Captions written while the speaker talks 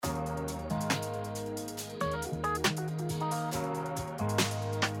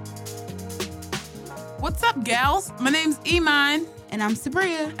What's up, gals? My name's Iman. And I'm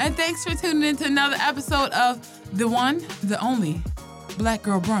Sabria. And thanks for tuning in to another episode of the one, the only Black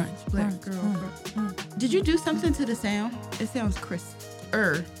Girl Brunch. Black Girl Brunch. Did you do something to the sound? It sounds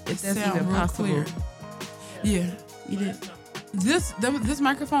crisper, if that's even possible. Clear. Yeah. You did? This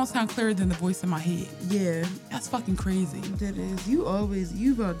microphone sounds clearer than the voice in my head. Yeah. That's fucking crazy. That is.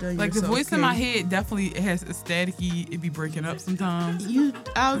 You've outdone like yourself. The voice in my head definitely has a staticky, it be breaking up sometimes. You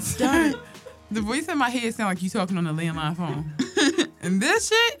outdone. The voice in my head sound like you talking on a landline phone. And this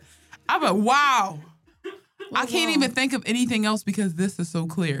shit, I'm like, wow. I can't even think of anything else because this is so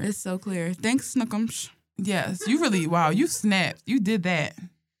clear. It's so clear. Thanks, Snookums. Yes, you really, wow, you snapped. You did that.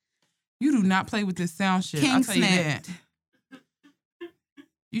 You do not play with this sound shit. King I'll tell snapped. you that.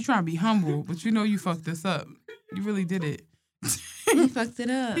 You trying to be humble, but you know you fucked this up. You really did it. You fucked it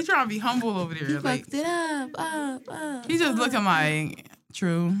up. You trying to be humble over there. You like, fucked it up. He's just looking like,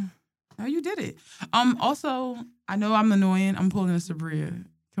 true. No, you did it. Also, I know I'm annoying. I'm pulling a Sabria.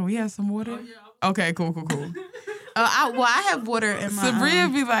 Can we have some water? Okay, cool. I have water in my...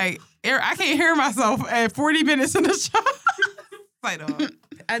 Sabria be like, I can't hear myself at 40 minutes in the show. Like,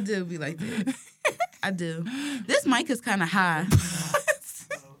 I do be like that. I do. This mic is kind of high.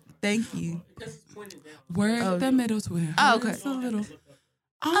 Thank you. Where the middle's where. Oh, okay. It's a little.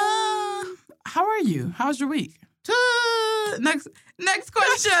 How are you? How's your week? Next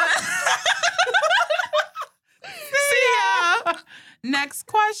question. See ya. Next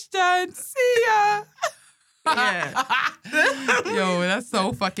question. See ya. Yeah. Yo, that's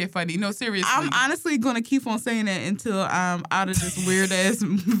so fucking funny. No, seriously. I'm honestly gonna keep on saying that until I'm out of this weird ass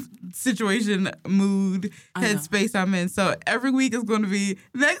situation, mood, headspace I'm in. So every week is gonna be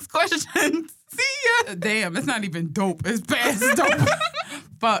next question. See ya. Damn, it's not even dope. It's past dope.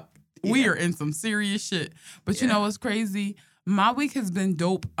 Fuck. Yeah. We are in some serious shit. But you know what's crazy? My week has been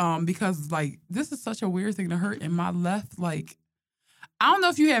dope because, like, this is such a weird thing to hurt in my left, like, I don't know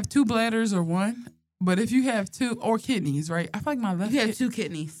if you have two bladders or one, but if you have two, or kidneys, right? I feel like my left... You have two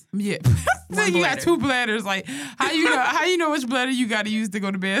kidneys. Yeah. So you got two bladders. Like, how you know which bladder you got to use to go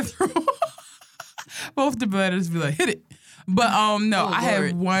to the bathroom? Both the bladders be like, hit it. But no, I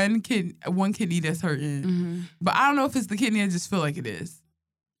have one kidney that's hurting. Mm-hmm. But I don't know if it's the kidney. I just feel like it is.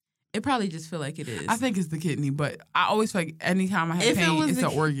 It probably just feel like it is. I think it's the kidney, but I always feel like anytime I have pain, it's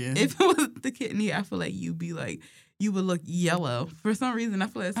an organ. If it was the kidney, I feel like you would look yellow. For some reason, I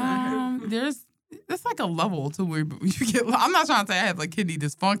feel like it's there's like a level to where you get. I'm not trying to say I have like kidney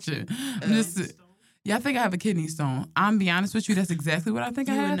dysfunction. I think I have a kidney stone. I'm be honest with you, that's exactly what I think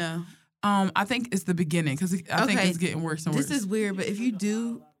I have. No. I think it's the beginning because I think it's getting worse and worse. This is weird, but if you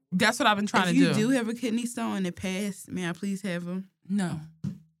do, that's what I've been trying to do. If you do have a kidney stone in the past, may I please have them? No.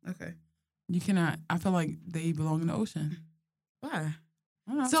 Okay. You cannot. I feel like they belong in the ocean. Why?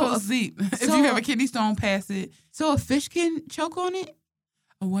 I don't know. So deep. If you have a kidney stone, pass it. So a fish can choke on it?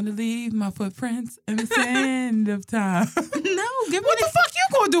 I want to leave my footprints in the sand of time. No, what the fuck you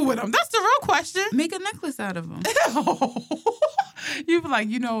gonna do with them? That's the real question. Make a necklace out of them. You be like,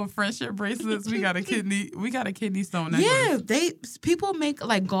 friendship bracelets. We got a kidney stone necklace. Yeah, people make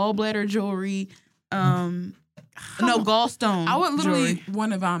like gallbladder jewelry. No, gallstone. I would literally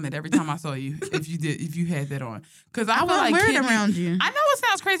want to vomit every time I saw you if you had that on. Because I feel like wear it around you. I know it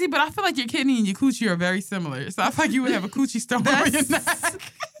sounds crazy, but I feel like your kidney and your coochie are very similar. So I feel like you would have a coochie stone on your neck.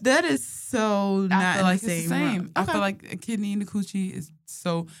 That is so not feel like the same. It's the same. I feel like a kidney and a coochie is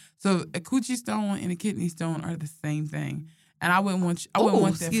so a coochie stone and a kidney stone are the same thing. And I wouldn't want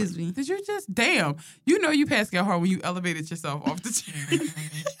that. Excuse me. Did you just damn? You know you passed out hard when you elevated yourself off the chair. You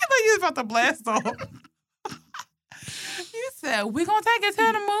thought you was about to blast off. You said, we're going to take it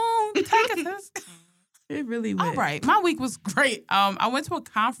to the moon. Take it to It really was. All right. My week was great. I went to a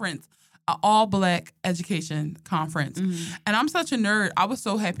conference, an all-black education conference. Mm-hmm. And I'm such a nerd. I was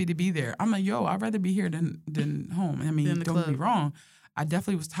so happy to be there. I'm like, I'd rather be here than home. I mean, don't get me wrong. I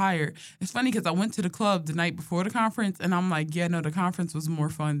definitely was tired. It's funny because I went to the club the night before the conference, and I'm like, the conference was more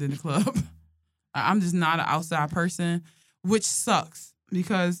fun than the club. I'm just not an outside person, which sucks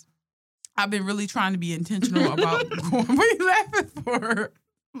because I've been really trying to be intentional about going. What are you laughing for?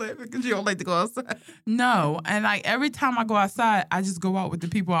 Laughing because you don't like to go outside? No. And like every time I go outside, I just go out with the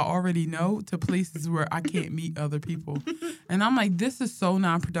people I already know to places where I can't meet other people. And I'm like, this is so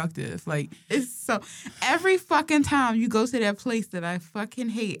non-productive. Like, it's so... Every fucking time you go to that place that I fucking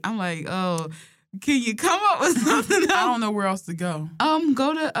hate, I'm like, can you come up with something else? I don't know where else to go.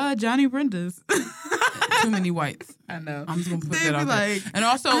 Go to Johnny Brenda's. Too many whites. I know. I'm just going to put that out there. And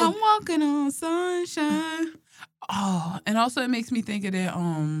also... I'm walking on sunshine. Oh, and also it makes me think of that,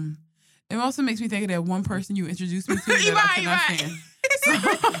 it also makes me think of that one person you introduced me to that I cannot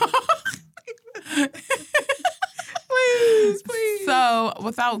stand. Please. So,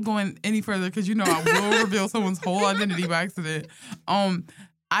 without going any further, because I will reveal someone's whole identity by accident.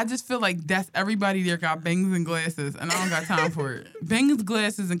 I just feel like that's everybody there got bangs and glasses, and I don't got time for it. Bangs,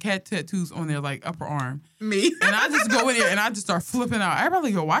 glasses, and cat tattoos on their upper arm. Me. And I just go in there and I just start flipping out.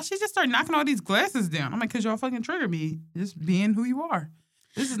 Everybody go, why she just start knocking all these glasses down? I'm like, because y'all fucking trigger me. Just being who you are.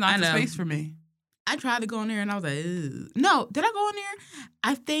 This is not the space for me. I tried to go in there and I was like, ugh. No, did I go in there?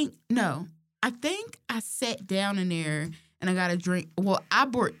 I think I sat down in there and I got a drink. Well,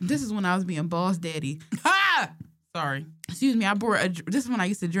 this is when I was being boss daddy. Ha! Sorry. Excuse me. This is when I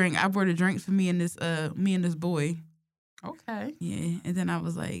used to drink. I bought a drink for me and this boy. Okay. Yeah. And then I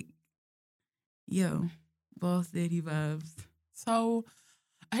was like, yo, boss daddy vibes. So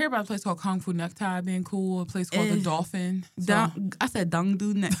I hear about a place called Kung Fu Necktie being cool, a place called The Dolphin. I said Dong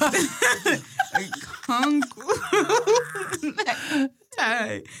Du Necktie. Kung Fu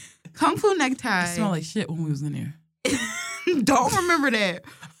Necktie. Kung Fu Necktie. It smelled like shit when we was in there. Don't remember that.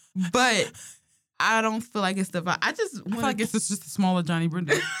 But I don't feel like it's the vibe. I feel like it's just a smaller Johnny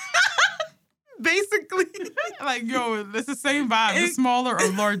Brindle. Basically. It's the same vibe. It's smaller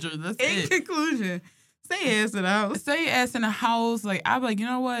or larger. That's it. In conclusion, say ass in the house. Say ass in the house. I'm like, you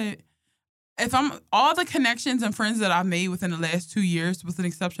know what? If all the connections and friends that I've made within the last 2 years, with an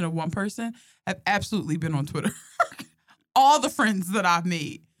exception of one person, have absolutely been on Twitter. All the friends that I've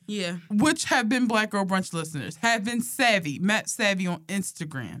made. Yeah. Which have been Black Girl Brunch listeners, have been Met Savvy on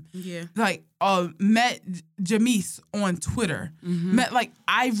Instagram. Yeah. Met Jamise on Twitter. Mm-hmm.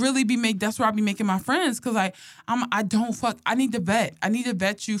 I really that's where I be making my friends, because I need to vet. I need to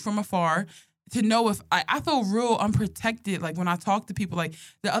vet you from afar to know if I feel real unprotected. When I talk to people,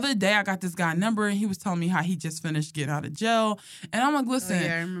 the other day I got this guy number and he was telling me how he just finished getting out of jail. And I'm like, listen,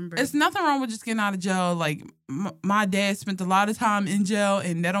 I remember. It's nothing wrong with just getting out of jail. My dad spent a lot of time in jail,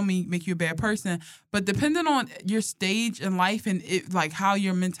 and that don't make you a bad person. But depending on your stage in life and how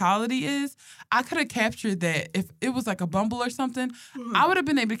your mentality is, I could have captured that. If it was a Bumble or something, I would have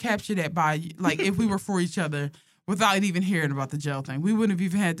been able to capture that by if we were for each other. Without even hearing about the jail thing. We wouldn't have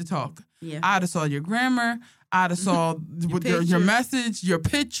even had to talk. Yeah. I'd have saw your grammar. I'd have saw your message, your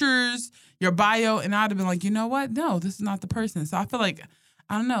pictures, your bio, and I'd have been like, you know what? No, this is not the person. So I feel I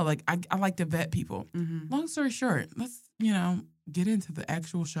don't know, I like to vet people. Mm-hmm. Long story short, let's, get into the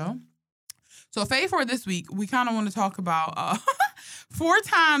actual show. So Fave for this week, we kind of want to talk about 4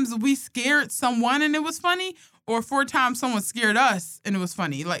 times we scared someone and it was funny, or 4 times someone scared us and it was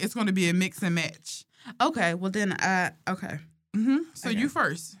funny. It's going to be a mix and match. Okay, well then, okay. Mm-hmm. So you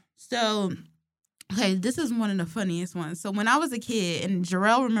first. So, okay, this is one of the funniest ones. So when I was a kid, and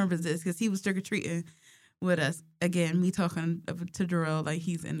Jarrell remembers this because he was trick-or-treating with us. Again, me talking to Jarrell like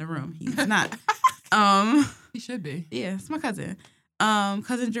he's in the room. He's not. He should be. Yeah, it's my cousin.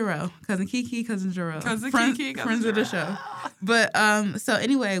 Cousin Jarrell. Cousin Kiki, Cousin Jarrell. Kiki, friends of the show. But, so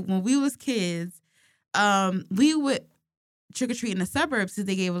anyway, when we was kids, we would trick-or-treat in the suburbs because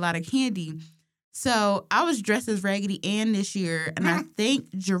they gave a lot of candy. So I was dressed as Raggedy Ann this year, and I think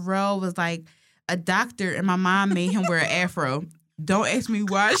Jarrell was a doctor, and my mom made him wear an afro. Don't ask me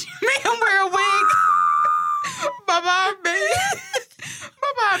why she made him wear a wig. my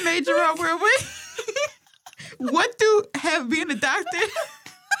mom made Jarrell wear a wig. What do being a doctor?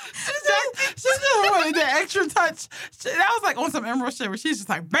 She just wanted the extra touch. That was on some Emerald shit where she's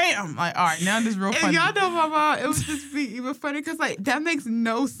just bam! All right, now this real funny. And y'all know my mom, it would just be even funny because that makes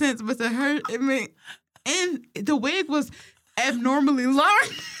no sense. But to her, and the wig was abnormally large.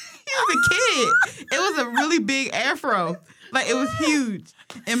 He was a kid. It was a really big afro. It was huge.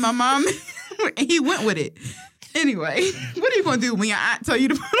 And my mom, he went with it. Anyway, what are you going to do when your aunt tell you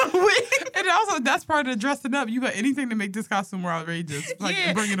to put on a wig? And also, that's part of the dressing up. You got anything to make this costume more outrageous.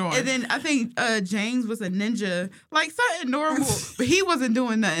 Yeah. Bring it on. And then I think James was a ninja. Something normal. But he wasn't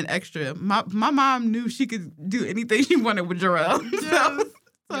doing nothing extra. My mom knew she could do anything she wanted with Jarrell. Yes.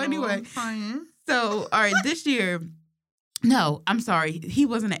 So anyway. So, all right, this year. No, I'm sorry. He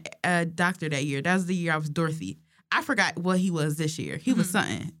wasn't a doctor that year. That was the year I was Dorothy. I forgot what he was this year. He was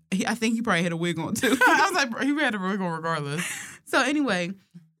something. I think he probably had a wig on, too. I was he had a wig on regardless. So anyway,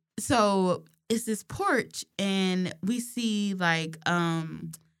 it's this porch, and we see,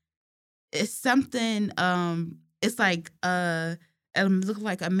 it's something, it's it looked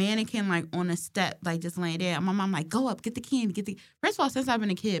like a mannequin, on a step, just laying there. My mom, go up, get the candy, First of all, since I've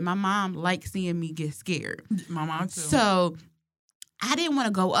been a kid, my mom likes seeing me get scared. My mom, too. So I didn't want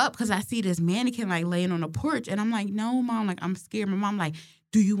to go up because I see this mannequin laying on the porch, and I'm like, no, Mom, I'm scared. My mom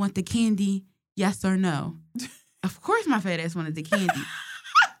do you want the candy? Yes or no? Of course, my fat ass wanted the candy.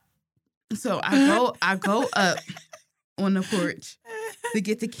 So I go up on the porch to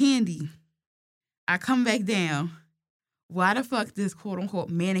get the candy. I come back down. Why the fuck this quote unquote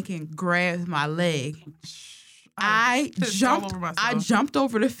mannequin grabs my leg? I jumped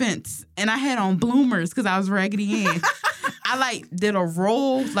over the fence and I had on bloomers because I was Raggedy Ann. I like did a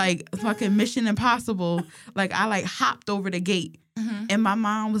roll like fucking Mission Impossible. Like I like hopped over the gate and my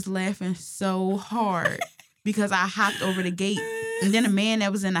mom was laughing so hard because I hopped over the gate. And then a man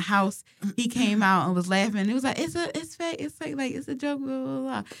that was in the house, he came out and was laughing. He was like, it's fake. It's fake. Like, it's a joke, blah, blah,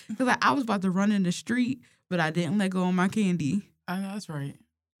 blah. Because like, I was about to run in the street, but I didn't let go of my candy. I know, that's right.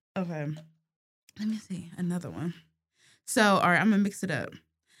 Okay. Let me see. Another one. So, all right, I'm going to mix it up.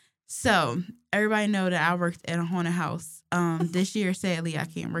 So, everybody know that I worked at a haunted house. This year, sadly, I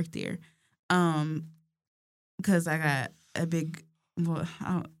can't work there. Because I got a big, well,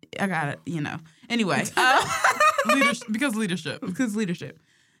 I got it, you know. Anyway. Leadership. Because leadership.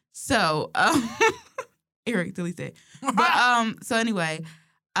 So, Eric, delete that. But, so anyway,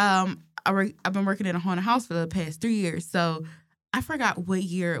 I've been working in a haunted house for the past 3 years. So, I forgot what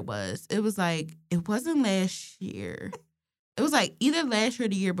year it was. It was like, it wasn't last year. It was like either last year or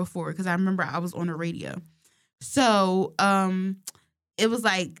the year before, because I remember I was on the radio. So, it was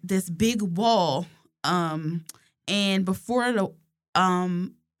like this big wall. And before the,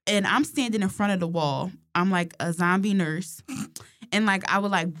 and I'm standing in front of the wall. I'm like a zombie nurse. And like I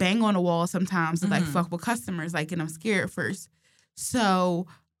would like bang on the wall sometimes to like fuck with customers, like, and I'm scared at first. So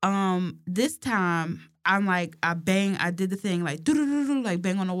this time I'm like I did the thing like do like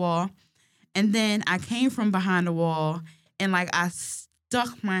bang on the wall. And then I came from behind the wall and like I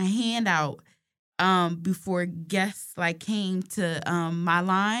stuck my hand out before guests like came to my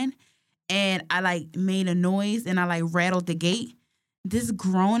line, and I like made a noise and I like rattled the gate. This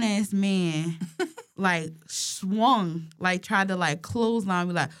grown ass man like swung, like tried to like clothesline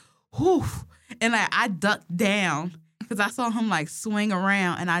me, like whoo, and like I ducked down because I saw him like swing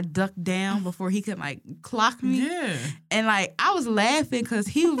around, and I ducked down before he could like clock me. Yeah, and like I was laughing because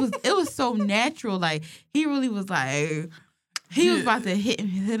it was so natural. Like he really was like. He was about to hit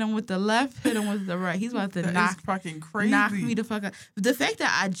him with the left, hit him with the right. He's about to knock me the fuck out. The fact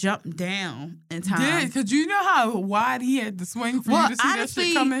that I jumped down in time. Yeah, because you know how wide he had to swing for you to see honestly, that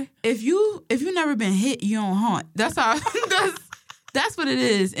shit coming? If you never been hit, you don't haunt. That's how that's what it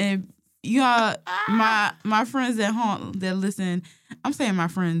is. And y'all, my friends that haunt that listen, I'm saying my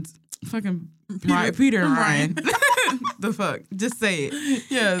friends, fucking Peter and Ryan. The fuck? Just say it.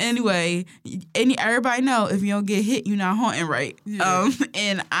 Yes. Anyway, everybody know if you don't get hit, you're not haunting right. Yeah.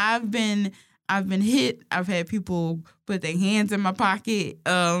 And I've been hit. I've had people put their hands in my pocket.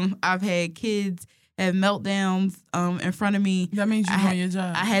 I've had kids have meltdowns in front of me. That means you're doing your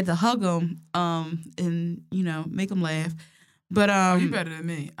job. I had to hug them and make them laugh. But you better than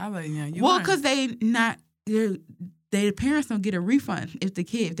me. I let you. Well, because their parents don't get a refund if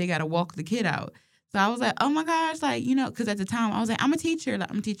they got to walk the kid out. So I was like, oh my gosh, like, because at the time I was like, I'm a teacher.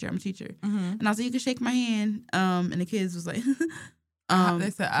 Like, I'm a teacher. Mm-hmm. And I was like, you can shake my hand. And the kids was like, they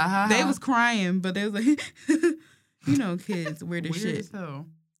said, they was crying, but they was like, kids, weird as shit. So.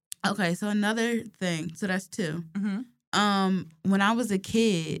 Okay, so another thing. So that's 2. Mm-hmm. When I was a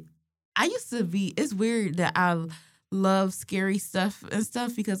kid, I used to it's weird that I love scary stuff and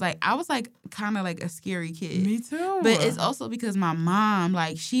stuff because like I was like kind of like a scary kid. Me too. But it's also because my mom,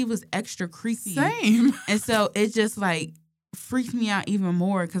 like, she was extra creepy. Same. And so it just like freaked me out even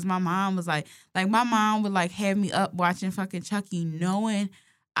more because my mom was like my mom would like have me up watching fucking Chucky knowing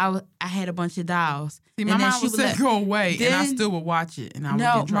I had a bunch of dolls. See, my mom would say go away, and I still would watch it, and I would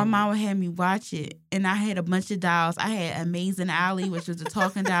get in trouble. My mom would have me watch it, and I had a bunch of dolls. I had Amazing Allie, which was a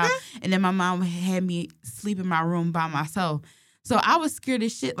talking doll, and then my mom had me sleep in my room by myself. So I was scared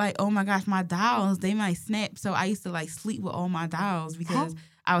as shit, like, oh my gosh, my dolls, they might snap. So I used to like sleep with all my dolls because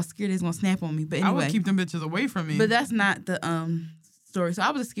I was scared they was gonna snap on me. But anyway, I would keep them bitches away from me. But that's not the story. So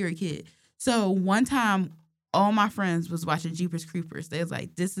I was a scary kid. So one time, all my friends was watching Jeepers Creepers. They was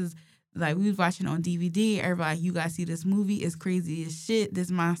like, this is, like, we was watching on DVD. Everybody, you guys see this movie. It's crazy as shit. This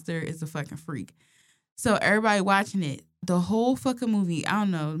monster is a fucking freak. So everybody watching it. The whole fucking movie, I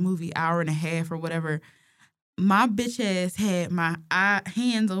don't know, movie hour and a half or whatever, my bitch ass had my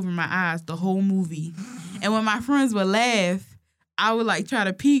hands over my eyes the whole movie. And when my friends would laugh, I would, like, try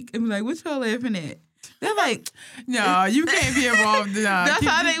to peek and be like, what y'all laughing at? They're like, no, you can't be involved. That's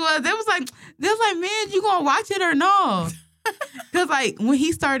how they was. They was like, man, you gonna watch it or no? Because like when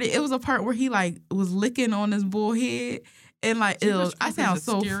he started, it was a part where he like was licking on his bull head, and like I sound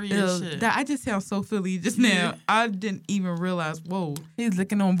so I just sound so Philly just now. I didn't even realize. Whoa, he's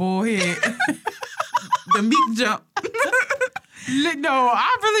licking on bull head. The meat jump. No,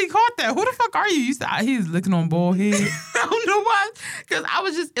 I really caught that. Who the fuck are you? You said he's looking on bald head. I don't know why.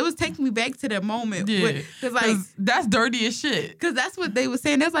 Because it was taking me back to that moment. Yeah. Because that's dirty as shit. Because that's what they were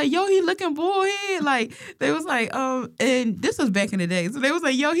saying. They was like, yo, he looking bald head. Like, they was like, and this was back in the day. So they was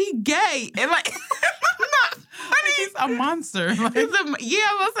like, yo, he gay. And like, I'm not funny. He's a monster. Like,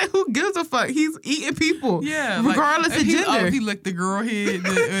 I was like, who gives a fuck? He's eating people. Yeah. Regardless of gender. Oh, he licked the girl head. It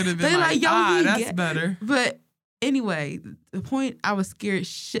would have been like, yo, that's better. But anyway, the point, I was scared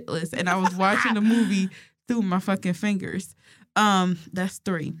shitless, and I was watching the movie through my fucking fingers. That's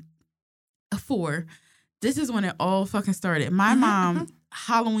 3. 4. This is when it all fucking started. My mom,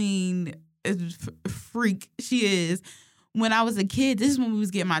 Halloween freak she is. When I was a kid, this is when we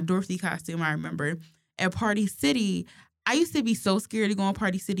was getting my Dorothy costume, I remember. At Party City, I used to be so scared to go in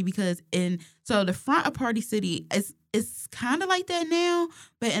Party City because so the front of Party City it's kind of like that now,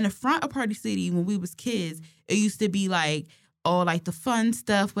 but in the front of Party City when we was kids, it used to be like all like the fun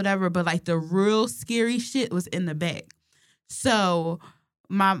stuff, whatever, but like the real scary shit was in the back. So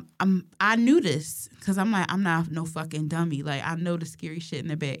I knew this because I'm like, I'm not no fucking dummy. Like, I know the scary shit in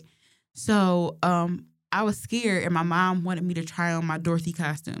the back. So I was scared, and my mom wanted me to try on my Dorothy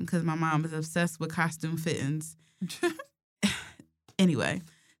costume because my mom is obsessed with costume fittings. Anyway,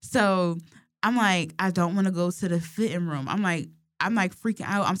 so I'm like, I don't want to go to the fitting room. I'm like freaking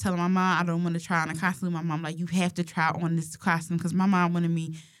out. I'm telling my mom I don't want to try on a costume. My mom like, you have to try on this costume because my mom wanted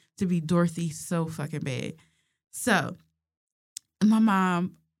me to be Dorothy so fucking bad. So my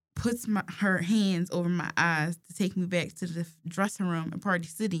mom puts her hands over my eyes to take me back to the dressing room in Party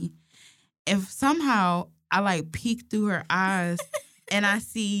City. If somehow I like peek through her eyes and I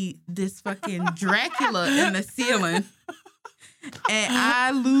see this fucking Dracula in the ceiling, and I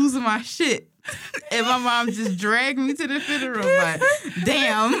lose my shit, and my mom just dragged me to the fitting room. Like,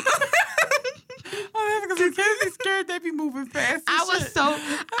 damn. Oh, that's because the kids be scared they be moving fast. I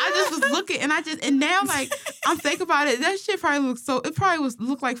just was looking, and now like I'm thinking about it, that shit probably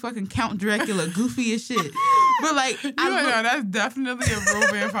looked like fucking Count Dracula, goofy as shit. But like, that's definitely a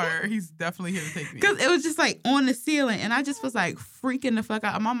real vampire. He's definitely here to take me. Because it was just like on the ceiling, and I just was like freaking the fuck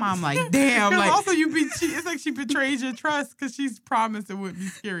out. My mom like, damn. Like, also it's like she betrays your trust because she's promised it wouldn't be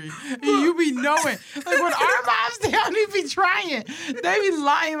scary. And you be knowing. Like when our moms, they don't even be trying. They be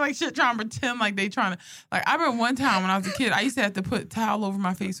lying like shit, trying to pretend like they trying to. Like I remember one time when I was a kid, I used to have to put towel over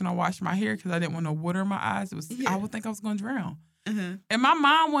my face when I washed my hair because I didn't want no water in my eyes. I would think I was going to drown. Mm-hmm. And my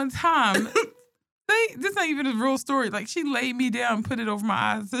mom one time. This ain't even a real story. Like, she laid me down and put it over my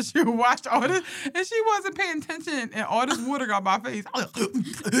eyes so she would wash all this. And she wasn't paying attention, and all this water got my face.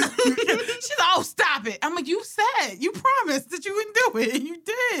 She's like, oh, stop it. I'm like, you said, you promised that you wouldn't do it, and you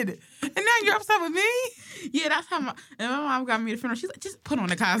did. And now you're upset with me? Yeah, that's how my mom got me to funeral. She's like, just put on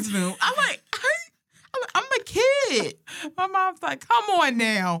the costume. I'm like, I'm a kid. My mom's like, come on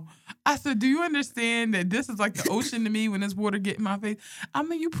now. I said, do you understand that this is like the ocean to me when this water get in my face? I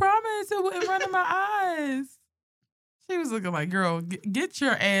mean, you promised it wouldn't run in my eyes. She was looking like, girl, get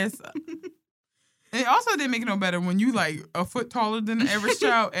your ass up. And it also didn't make it no better when you like a foot taller than the average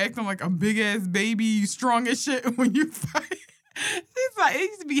child, acting like a big ass baby, you strong as shit when you fight. She's like, it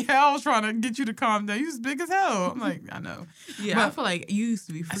used to be hell trying to get you to calm down. You was big as hell. I'm like, I know. Yeah, but I feel like you used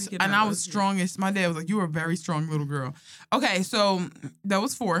to be freaking out. And I was strongest. My dad was like, you were a very strong little girl. Okay, so that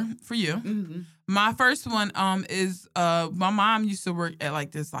was 4 for you. Mm-hmm. My first one is my mom used to work at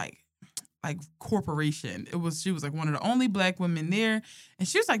like this like corporation. She was like one of the only black women there, and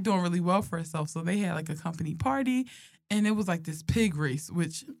she was like doing really well for herself. So they had like a company party. And it was like this pig race,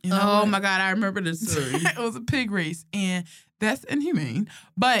 which, you know. Oh, my God, I remember this story. It was a pig race, and that's inhumane.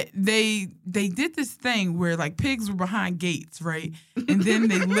 But they did this thing where, like, pigs were behind gates, right? And then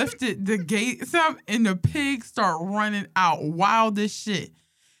they lifted the gates up, and the pigs start running out wild as shit.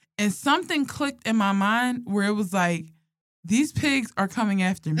 And something clicked in my mind where it was like, these pigs are coming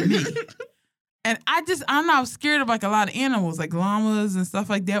after me. And I was scared of like a lot of animals, like llamas and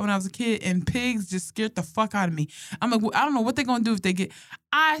stuff like that when I was a kid, and pigs just scared the fuck out of me. I'm like, well, I don't know what they're going to do if they get...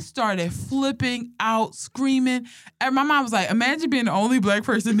 I started flipping out, screaming. And my mom was like, imagine being the only black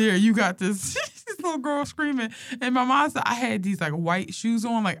person there. You got this little girl screaming. And my mom said I had these like white shoes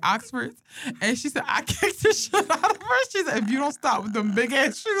on, like Oxfords. And she said, I kicked the shit out of her. She said, if you don't stop with them big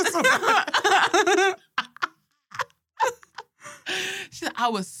ass shoes on. I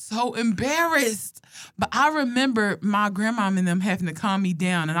was so embarrassed. But I remember my grandmom and them having to calm me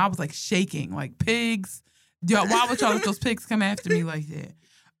down, and I was like shaking, like pigs. Why would y'all let those pigs come after me like that?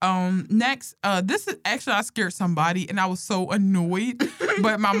 Next, this is actually I scared somebody and I was so annoyed,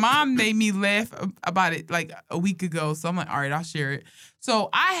 but my mom made me laugh about it like a week ago. So I'm like, all right, I'll share it. So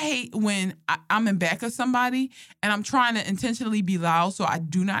I hate when I'm in back of somebody and I'm trying to intentionally be loud so I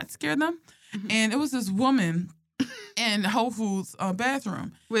do not scare them. Mm-hmm. And it was this woman in Whole Foods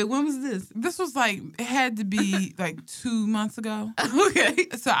bathroom. Wait, when was this? This was like, it had to be like 2 months ago. Okay.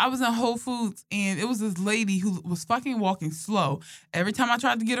 So I was in Whole Foods and it was this lady who was fucking walking slow. Every time I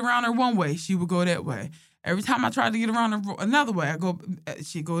tried to get around her one way, she would go that way. Every time I tried to get around her another way,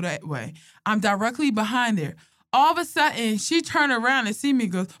 she'd go that way. I'm directly behind her. All of a sudden, she turned around and see me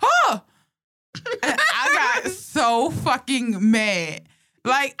and goes, oh! And I got so fucking mad.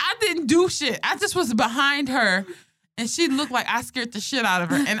 Like, I didn't do shit. I just was behind her, and she looked like I scared the shit out of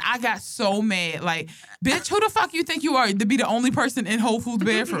her, and I got so mad. Like, bitch, who the fuck you think you are to be the only person in Whole Foods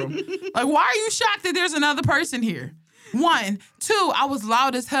bathroom? Like, why are you shocked that there's another person here? 1, 2, I was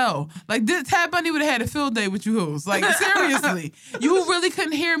loud as hell. Like, Ted Bundy would have had a field day with you hoes. Like, seriously. You really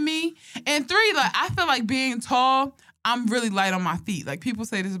couldn't hear me. And 3, like, I feel like being tall, I'm really light on my feet. Like, people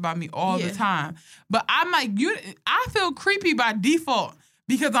say this about me all the time. But I'm like, I feel creepy by default.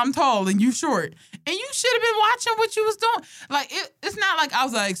 Because I'm tall and you short. And you should have been watching what you was doing. Like, it's not like I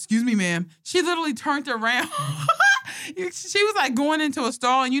was like, excuse me, ma'am. She literally turned around. She was like going into a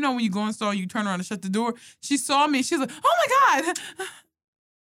stall. And you know when you go in a stall, you turn around and shut the door. She saw me. She's like, oh my God.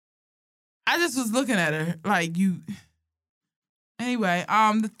 I just was looking at her like you. Anyway,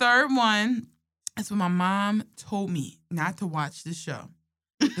 the third one is when my mom told me not to watch the show.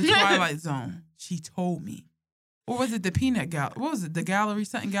 The Twilight Zone. She told me. Or was it the Peanut Gallery? What was it? The gallery?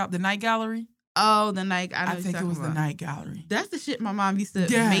 The Night Gallery? Oh, the Night. I think it was the Night Gallery. That's the shit my mom used to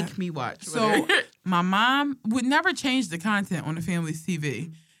make me watch. So my mom would never change the content on the family's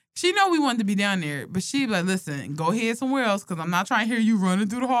TV. She know we wanted to be down there, but she'd be like, listen, go ahead somewhere else because I'm not trying to hear you running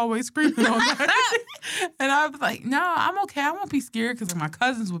through the hallway screaming all night. And I was like, no, I'm okay. I won't be scared because my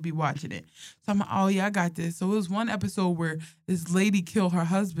cousins would be watching it. So I'm like, oh, yeah, I got this. So it was one episode where this lady killed her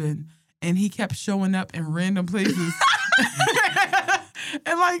husband. And he kept showing up in random places.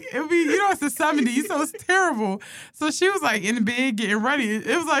 And like, it's the 70s, so it's terrible. So she was like in the bed getting ready. It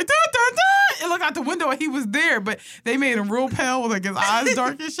was like, dun, dun, dun. It looked out the window and he was there, but they made him real pale with like his eyes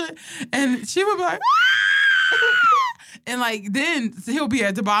dark and shit. And she would be like, ah! And like, then he'll be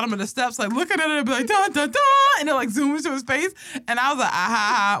at the bottom of the steps, like looking at it and be like, dun, dun, dun. And it'll like zoom into his face. And I was like,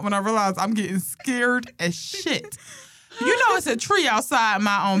 ah, when I realized I'm getting scared as shit. You know it's a tree outside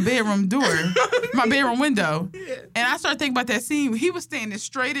my bedroom door, my bedroom window. And I started thinking about that scene. He was standing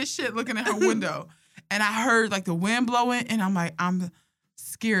straight as shit looking at her window. And I heard like the wind blowing. And I'm like, I'm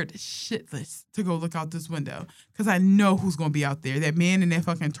scared shitless to go look out this window. Because I know who's going to be out there. That man in that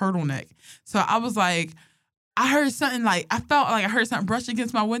fucking turtleneck. So I was like, I heard something like, I felt like I heard something brush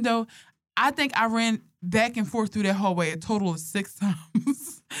against my window. I think I ran back and forth through that hallway a total of 6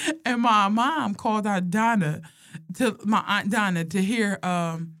 times. And my mom called out my Aunt Donna to hear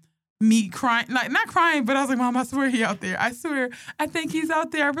me crying, like not crying, but I was like, Mom, I swear he out there. I swear, I think he's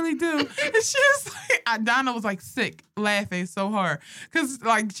out there. I really do. And she was like, Aunt Donna was like sick, laughing so hard. Because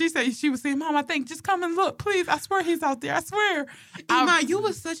like she said, she was saying, Mom, I think just come and look, please. I swear he's out there. I swear. Ima, you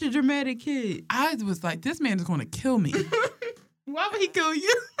was such a dramatic kid. I was like, this man is going to kill me. Why would he kill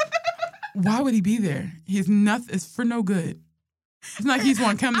you? Why would he be there? He's nothing. It's for no good. It's not like he's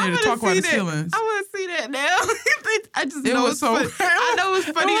going to come there to talk about his feelings. I want to see that now. I just know it's so funny. I know it's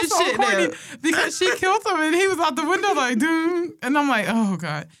funny as shit now. Because she killed him and he was out the window like, dude. And I'm like, oh,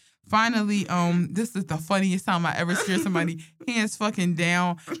 God. Finally, this is the funniest time I ever scared somebody. Hands fucking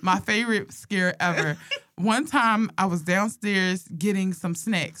down. My favorite scare ever. One time I was downstairs getting some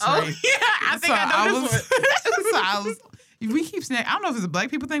snacks, right? Oh, yeah. I think I know this one. We keep snacks. I don't know if it's a black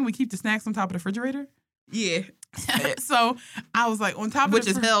people thing. We keep the snacks on top of the refrigerator. Yeah. So I was like on top of which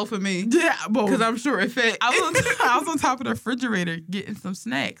is hell for me. Yeah, because I'm sure it fit. I was on top of the refrigerator getting some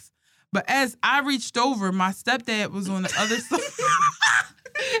snacks. But as I reached over, my stepdad was on the other side.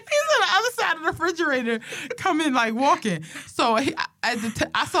 He's on the other side of the refrigerator coming, like, walking. So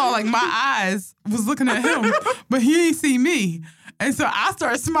I saw, like, my eyes was looking at him, but he didn't see me. And so I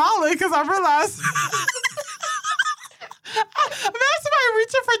started smiling because I realized... Imagine somebody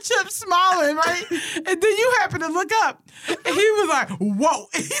reaching for chips, smiling, right? And then you happen to look up, and he was like, "Whoa!"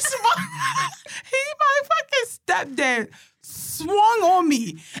 He smiled. My fucking stepdad swung on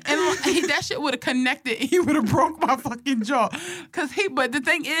me, and that shit would have connected. And he would have broke my fucking jaw. But the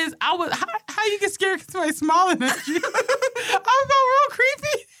thing is, how you get scared because somebody smiling at you? I felt real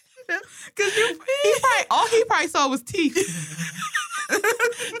creepy. Because all he probably saw was teeth. Doesn't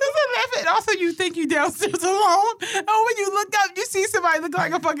laugh at also you think you downstairs alone. And when you look up, you see somebody look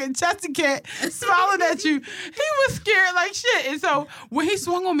like a fucking chesty cat smiling at you. He was scared like shit. And so when he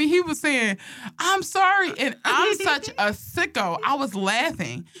swung on me, he was saying, I'm sorry. And I'm such a sicko. I was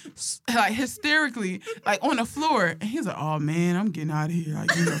laughing, like hysterically, like on the floor. And he was like, oh man, I'm getting out of here.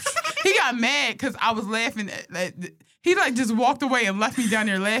 Like, you know, he got mad because I was laughing he like just walked away and left me down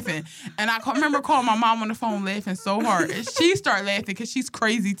there laughing. And I remember calling my mom on the phone laughing so hard. And she started laughing because she's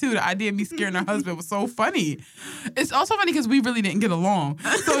crazy too. The idea of me scaring her husband was so funny. It's also funny because we really didn't get along.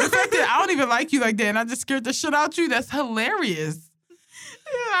 So the fact that I don't even like you like that and I just scared the shit out you, that's hilarious.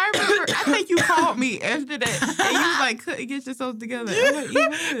 Yeah, I remember. I think you called me after that, and you like couldn't get yourself together.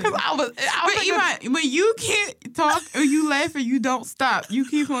 Because I was but Iman, when you can't talk or you laugh and you don't stop, you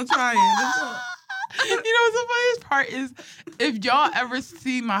keep on trying. You know what's the funniest part is if y'all ever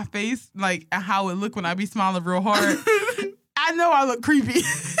see my face, like how it look when I be smiling real hard, I know I look creepy.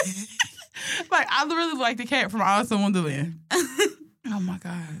 Like I literally look like the cat from Alice in Wonderland. Oh my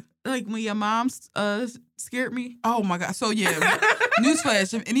God. Like when your mom scared me. Oh my God. So yeah,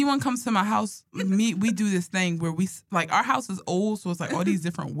 newsflash, if anyone comes to my house, we do this thing where we, like our house is old, so it's like all these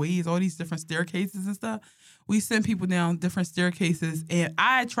different ways, all these different staircases and stuff. We send people down different staircases, and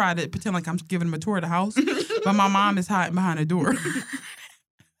I try to pretend like I'm giving them a tour of the house, but my mom is hiding behind the door. And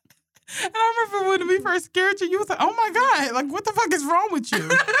I remember when we first scared you, you was like, oh my God, like what the fuck is wrong with you?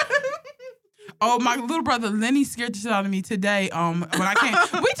 Oh, my little brother Lenny scared the shit out of me today. When I came,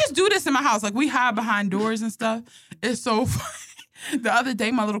 we just do this in my house. Like we hide behind doors and stuff. It's so funny. The other day,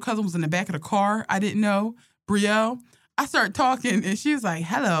 my little cousin was in the back of the car. I didn't know, Brielle. I started talking and she was like,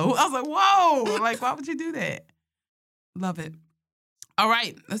 hello. I was like, whoa. Like, why would you do that? Love it. All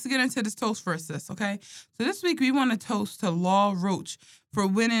right, let's get into this toast first, sis, okay? So this week we want to toast to Law Roach for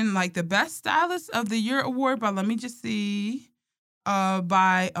winning like the Best Stylist of the Year award by, let me just see,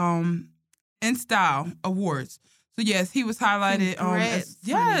 by In Style Awards. So yes, he was highlighted.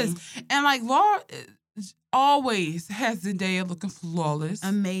 Yes, and like Law always has Zendaya looking flawless,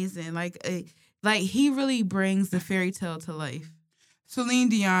 amazing. Like he really brings the fairy tale to life. Celine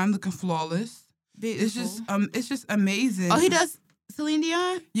Dion looking flawless. Beautiful. It's just amazing. Oh, he does Celine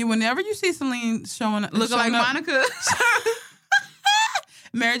Dion? Yeah, whenever you see Celine looking like Monica.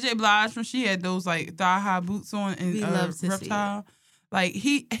 Mary J. Blige when she had those like thigh-high boots on and Reptile. Like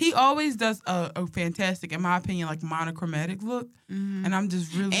he always does a fantastic, in my opinion, like monochromatic look. Mm-hmm. And I'm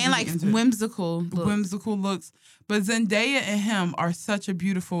just really like whimsical looks. But Zendaya and him are such a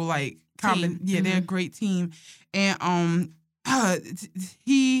beautiful like yeah, they're a great team. And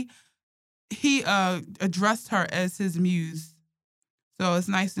he addressed her as his muse. So it's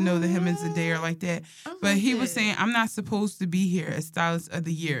nice to know that him and Zendaya are like that. But he was saying, I'm not supposed to be here as Stylist of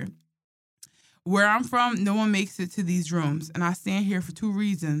the Year. Where I'm from, no one makes it to these rooms. And I stand here for two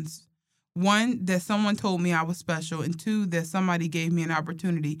reasons. One, that someone told me I was special. And two, that somebody gave me an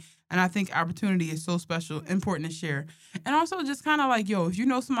opportunity. And I think opportunity is so special, important to share. And also just kind of like, yo, if you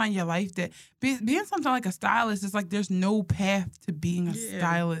know somebody in your life that being something like a stylist, it's like there's no path to being a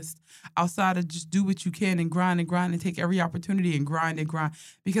stylist outside of just do what you can and grind and take every opportunity and grind.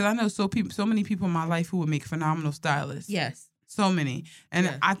 Because I know so many people in my life who would make phenomenal stylists. Yes. So many. And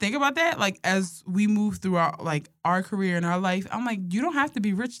I think about that, like, as we move through our career and our life, I'm like, you don't have to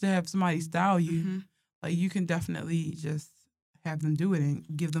be rich to have somebody style you. Mm-hmm. Like, you can definitely just have them do it and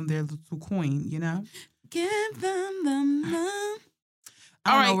give them their little coin, you know? Give them I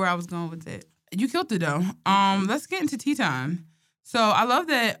don't know where I was going with that. You killed it, though. Let's get into tea time. So I love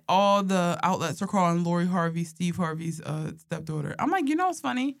that all the outlets are calling Lori Harvey Steve Harvey's stepdaughter. I'm like, you know what's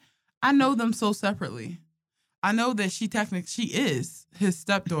funny? I know them so separately. I know that she is his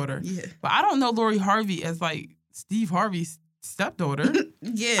stepdaughter. Yeah. But I don't know Lori Harvey as like Steve Harvey's stepdaughter.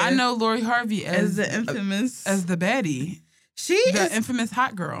 Yeah. I know Lori Harvey as the infamous as the baddie. She is the infamous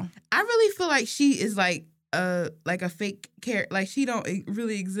hot girl. I really feel like she is like a fake character. Like she don't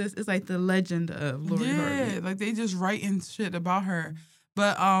really exist. It's like the legend of Lori Harvey. Yeah, like they just writing shit about her.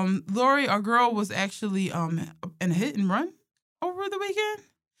 But Lori, our girl, was actually in a hit and run over the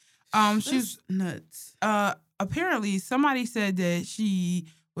weekend. She's nuts. Apparently, somebody said that she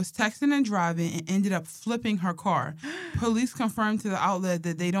was texting and driving and ended up flipping her car. Police confirmed to the outlet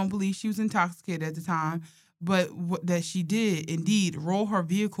that they don't believe she was intoxicated at the time, but that she did indeed roll her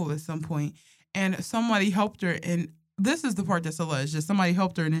vehicle at some point, and somebody helped her. And this is the part that's alleged, that somebody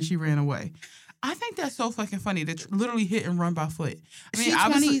helped her and then she ran away. I think that's so fucking funny to literally hit and run by foot. I mean,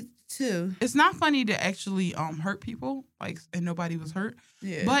 she's 22. It's not funny to actually hurt people, like, and nobody was hurt.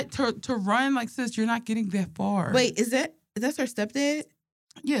 Yeah. But to run, like, sis, you're not getting that far. Wait, that's her stepdad?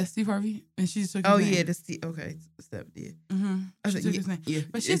 Yeah, Steve Harvey, and she took his Oh name. yeah, the Steve. Okay, Steph did. She took his name. Yeah,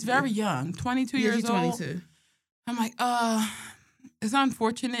 but she's very young, 22 years she's 22. old. I'm like, it's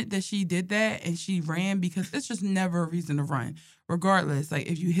unfortunate that she did that and she ran because it's just never a reason to run. Regardless, like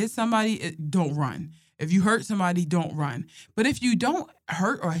if you hit somebody, don't run. If you hurt somebody, don't run. But if you don't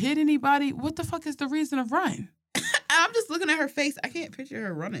hurt or hit anybody, what the fuck is the reason to run? I'm just looking at her face. I can't picture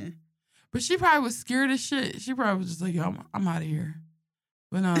her running. But she probably was scared as shit. She probably was just like, yo, I'm out of here.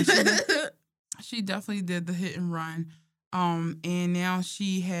 But no, she definitely did the hit and run. And now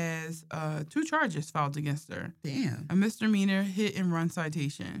she has 2 charges filed against her. Damn. A misdemeanor hit and run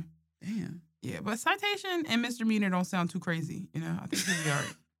citation. Damn. Yeah, but citation and misdemeanor don't sound too crazy. You know, I think she'll be all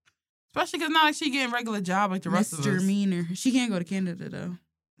right. Especially because not like she getting regular job like the rest of us. Misdemeanor. She can't go to Canada, though,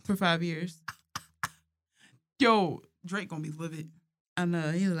 for 5 years. Yo, Drake gonna be livid. I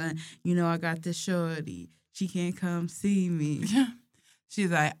know. He was like, I got this shorty. She can't come see me.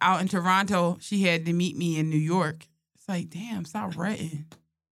 She's like, out in Toronto, she had to meet me in New York. It's like, damn, stop ratting.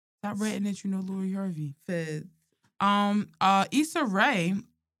 Stop ratting that you know Lori Harvey. Fed. Issa Rae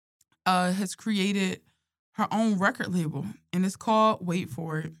has created her own record label, and it's called, wait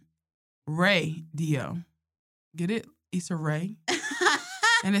for it, Rae Dio. Get it? Issa Rae.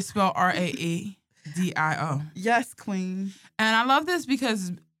 And it's spelled Raedio. Yes, queen. And I love this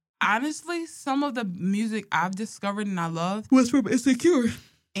because, honestly, some of the music I've discovered and I love was from Insecure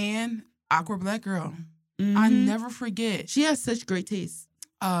and Awkward Black Girl. Mm-hmm. I never forget. She has such great taste.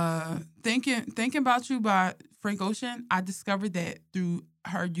 Thinking About You by Frank Ocean, I discovered that through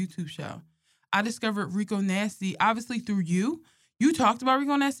her YouTube show. I discovered Rico Nasty, obviously through you. You talked about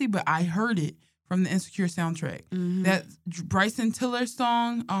Rico Nasty, but I heard it from the Insecure soundtrack. Mm-hmm. That Bryson Tiller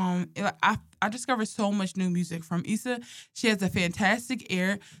song, I discovered so much new music from Issa. She has a fantastic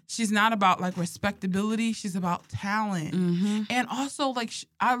ear. She's not about like respectability. She's about talent. Mm-hmm. And also like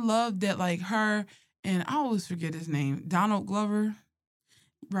I love that like her and I always forget his name, Donald Glover,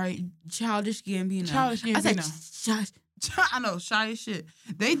 right? Childish Gambino. I know, shy as shit.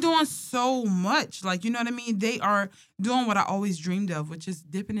 They doing so much. Like, you know what I mean? They are doing what I always dreamed of, which is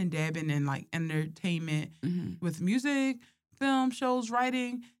dipping and dabbing in like entertainment with music, film shows,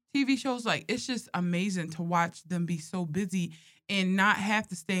 writing, TV shows. Like, it's just amazing to watch them be so busy and not have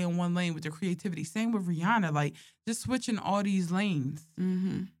to stay in one lane with their creativity. Same with Rihanna, like just switching all these lanes.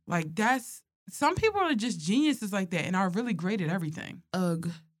 Mm-hmm. Like some people are just geniuses like that and are really great at everything. Ugh.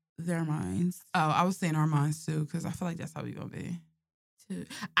 Their minds. Oh, I was saying our minds too, because I feel like that's how we gonna be.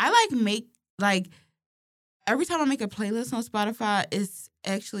 I make every time I make a playlist on Spotify, it's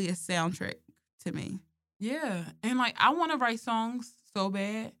actually a soundtrack to me. Yeah, and like I want to write songs so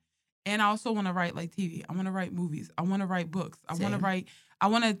bad, and I also want to write like TV. I want to write movies. I want to write books. I want a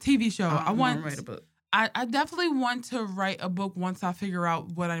TV show. I want to write a book. I definitely want to write a book once I figure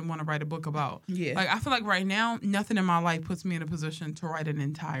out what I want to write a book about. Yeah. Like, I feel like right now, nothing in my life puts me in a position to write an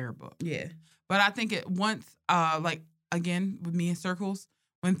entire book. Yeah. But I think like, again, with me in circles,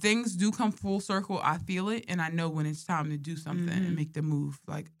 when things do come full circle, I feel it, and I know when it's time to do something and make the move.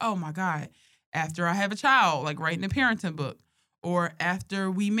 Like, oh, my God, after I have a child, like writing a parenting book. Or after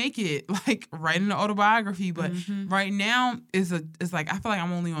we make it, like writing an autobiography. But right now it's like I feel like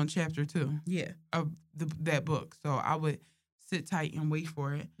I'm only on chapter 2. Yeah. Of that book. So I would sit tight and wait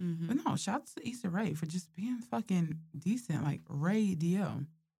for it. Mm-hmm. But no, shout out to Issa Rae for just being fucking decent. Like Rae Dio.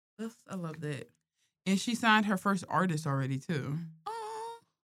 I love that. And she signed her first artist already too. Oh.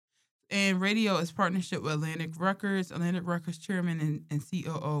 And Radio is partnership with Atlantic Records. Atlantic Records chairman and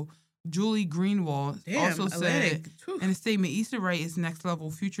COO Julie Greenwald also said in a statement, Issa Rae is next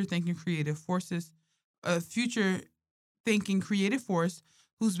level future thinking creative force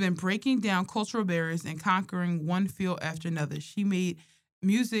who's been breaking down cultural barriers and conquering one field after another. She made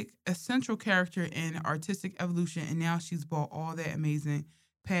music a central character in artistic evolution, and now she's brought all that amazing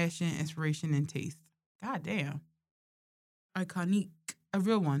passion, inspiration, and taste. God damn. Iconic. A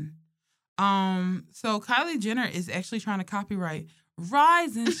real one. So Kylie Jenner is actually trying to copyright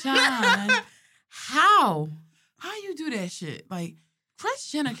Rise and Shine. How you do that shit? Like,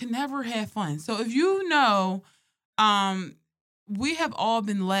 Kris Jenner can never have fun. So if you know, we have all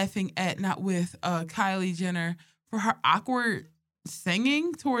been laughing at, not with Kylie Jenner for her awkward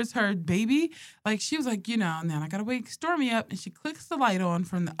singing towards her baby. Like, she was like, now I gotta wake Stormi up, and she clicks the light on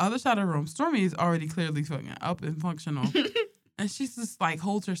from the other side of the room. Stormi is already clearly fucking up and functional. And she's just like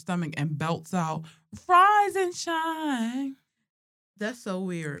holds her stomach and belts out, Rise and Shine. That's so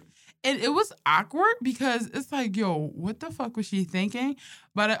weird. And it was awkward because it's like, yo, what the fuck was she thinking?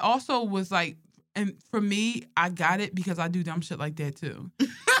 But it also was like, And for me, I got it because I do dumb shit like that too.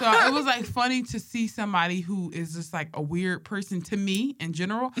 So it was like funny to see somebody who is just like a weird person to me in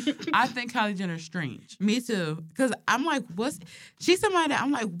general. I think Kylie Jenner is strange. Me too. Because I'm like, she's somebody that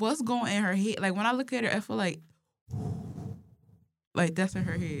I'm like, what's going in her head? Like when I look at her, I feel like that's in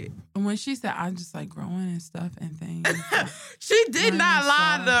her head. And when she said, I'm just like growing and stuff and things. She did not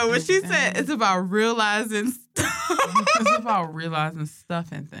lie though. When she said it's about realizing stuff. It's about realizing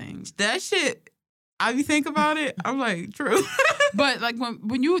stuff and things. That shit, I be think about it, I'm like, true. But like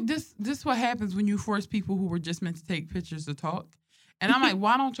when you this what happens when you force people who were just meant to take pictures to talk. And I'm like,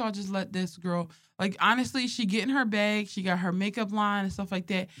 why don't y'all just let this girl, like honestly, she get in her bag, she got her makeup line and stuff like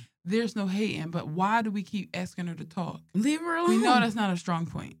that. There's no hating, but why do we keep asking her to talk? Leave her alone. We know that's not a strong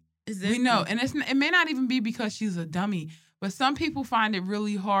point. We know, and it may not even be because she's a dummy, but some people find it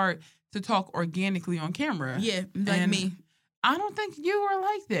really hard to talk organically on camera. Yeah, like me. I don't think you were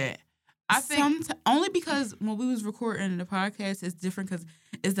like that. I think only because when we was recording the podcast, it's different because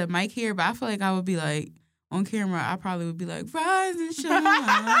it's the mic here. But I feel like I would be like on camera. I probably would be like rise and shine.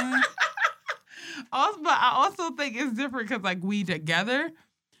 But I also think it's different because like we together.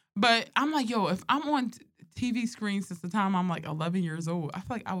 But I'm like, yo, if I'm on TV screen since the time I'm like 11 years old, I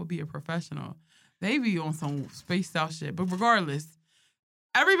feel like I would be a professional. They be on some spaced out shit. But regardless,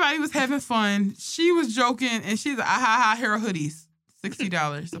 everybody was having fun. She was joking, and she's like, hair hoodies,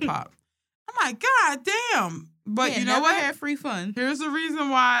 $60 a pop. I'm like, God damn. But you know what? Had free fun. Here's the reason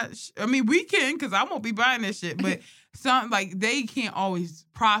why. We can, because I won't be buying this shit. But they can't always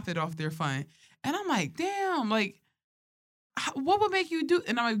profit off their fun. And I'm like, damn, like, what would make you do?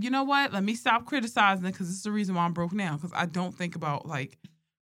 And I'm like, you know what? Let me stop criticizing it because this is the reason why I'm broke now. Because I don't think about like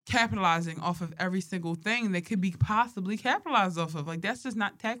capitalizing off of every single thing that could be possibly capitalized off of. Like that's just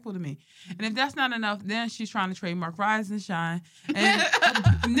not tactful to me. And if that's not enough, then she's trying to trademark Rise and Shine. And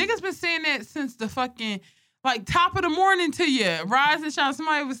niggas been saying that since the fucking like top of the morning to you. Rise and Shine.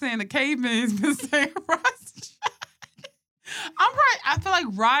 Somebody was saying the caveman's been saying Rise and Shine. I feel like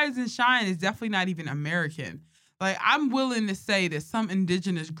Rise and Shine is definitely not even American. Like, I'm willing to say that some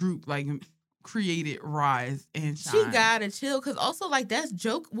indigenous group, like, created Rise and Shine. She gotta chill, because also, like, that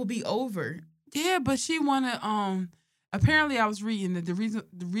joke will be over. Yeah, but she wanna, apparently I was reading that the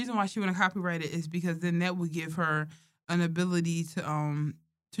reason why she wanna copyright it is because then that would give her an ability to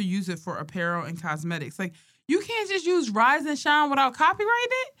use it for apparel and cosmetics. Like, you can't just use Rise and Shine without copyrighting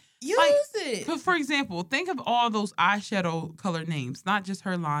it. Use it. Because, for example, think of all those eyeshadow color names, not just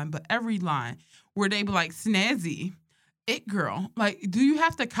her line, but every line. Where they be like, Snazzy, It Girl. Like, do you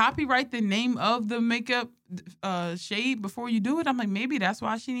have to copyright the name of the makeup shade before you do it? I'm like, maybe that's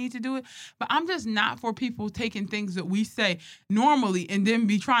why she needs to do it. But I'm just not for people taking things that we say normally and then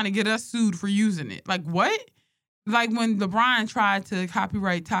be trying to get us sued for using it. Like, what? Like when LeBron tried to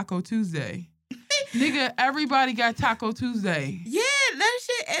copyright Taco Tuesday. Nigga, everybody got Taco Tuesday. Yeah, that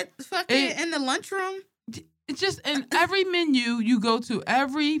shit in the lunchroom. It's just in every menu you go to,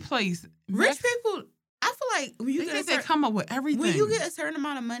 every place. Rich people, I feel like when you they come up with everything. When you get a certain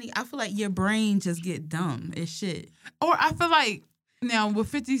amount of money, I feel like your brain just get dumb as shit. Or I feel like now what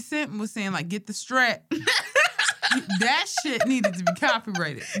 50 Cent was saying, like, get the strap. That shit needed to be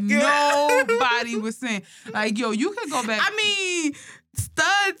copyrighted. Nobody was saying, like, yo, you could go back. I mean,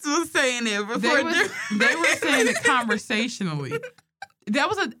 Studs was saying it before. They were saying it conversationally. That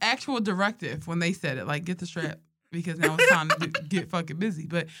was an actual directive when they said it, like, get the strap. Because now it's time to get fucking busy.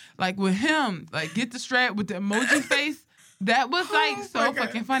 But, like, with him, like, get the strap with the emoji face, that was, like, so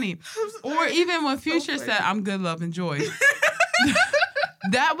fucking funny. Or even when Future said, I'm good, love, and joy.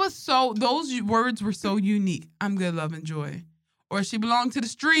 That was so, those words were so unique. I'm good, love, and joy. Or she belonged to the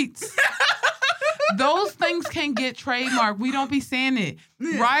streets. Those things can get trademarked. We don't be saying it.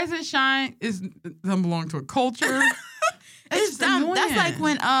 Yeah. Rise and Shine doesn't belong to a culture. It's dumb. Annoying. That's like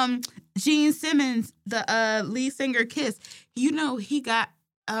when Gene Simmons, the lead singer, Kiss. You know, he got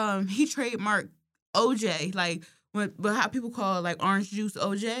he trademarked OJ, like but how people call it, like orange juice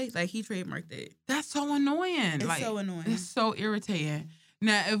OJ. Like he trademarked it. That's so annoying. It's so annoying. It's so irritating.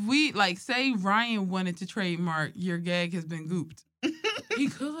 Now, if we like say Ryan wanted to trademark your gag has been gooped, he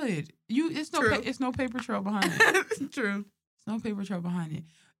could. It's no paper trail behind it. True. It's no paper trail behind it.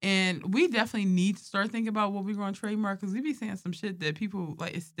 And we definitely need to start thinking about what we're going to trademark because we be saying some shit that people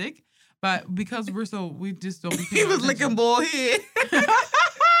like it stick, but because we just don't be paying He was licking bald head.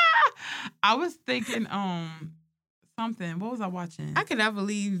 I was thinking something. What was I watching? I cannot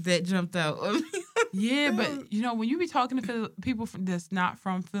believe that jumped out. Yeah, but you know when you be talking to people that's not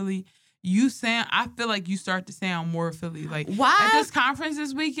from Philly, I feel like you start to sound more Philly. Like why? At this conference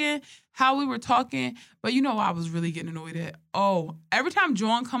this weekend, how we were talking, but you know I was really getting annoyed at. Oh, every time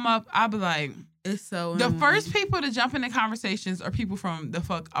John come up, I'd be like, It's so the annoying. first people to jump into conversations are people from the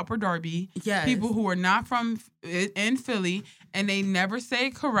fuck Upper Darby. Yes. People who are not from in Philly and they never say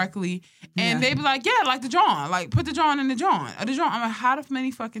it correctly. And they be like, yeah, like the John. Like, put the John in the John. Or the John. I'm like, how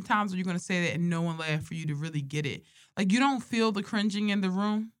many fucking times are you going to say that and no one laugh for you to really get it? Like, you don't feel the cringing in the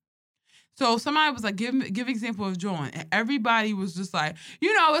room? So somebody was like, give example of John. And everybody was just like,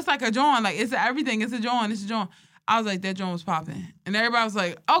 it's like a John. Like, it's everything. It's a John. It's a John. I was like, that John was popping. And everybody was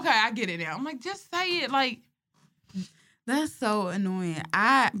like, okay, I get it now. I'm like, just say it. Like, that's so annoying.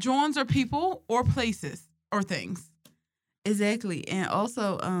 Johns are people or places or things. Exactly. And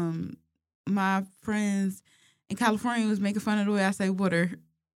also, my friends in California was making fun of the way I say water.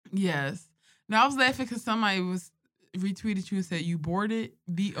 Yes. Now, I was laughing because somebody was retweeted you and said you boarded,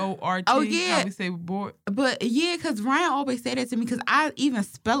 B-O-R-T. Oh, yeah. How we say board. But, yeah, because Ryan always say that to me because I even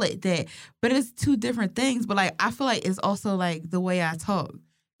spell it that. But it's two different things. But, like, I feel like it's also, like, the way I talk.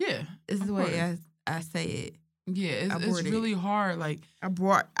 Yeah. It's the way I say it. Yeah, it's really hard. Like, I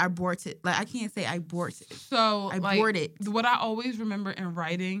bought it. Like, I can't say I bought it. So, I bought it. What I always remember in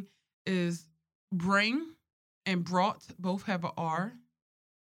writing is bring and brought both have a R.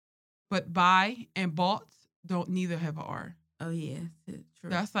 But buy and bought neither have a R. Oh yeah, true.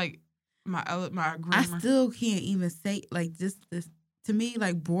 That's like my grammar. I still can't even say like this. To me,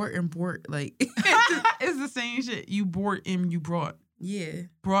 like bought and bought, like it's the same shit. You bought and you brought. Yeah,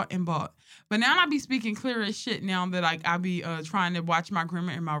 brought and bought. But now I be speaking clear as shit. Now that I be trying to watch my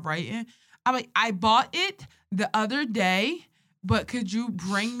grammar and my writing. I'm like, I bought it the other day, but could you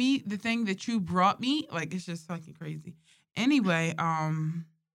bring me the thing that you brought me? Like, it's just fucking crazy. Anyway,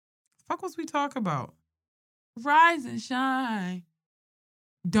 fuck was we talk about? Rise and shine.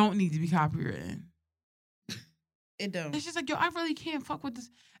 Don't need to be copywritten. It don't. It's just like, yo, I really can't fuck with this.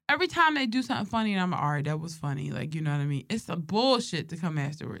 Every time they do something funny, and I'm like, all right, that was funny. Like, you know what I mean? It's some bullshit to come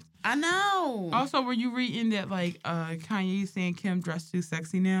afterwards. I know. Also, were you reading that, like, Kanye saying Kim dressed too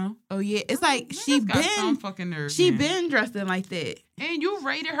sexy now? Oh, yeah. It's like some fucking nerve, she been dressing like that. And you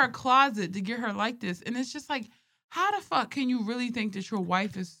raided her closet to get her like this. And it's just like, how the fuck can you really think that your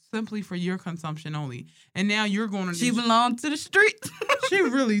wife is simply for your consumption only? And now you're going to... She belonged to the street. She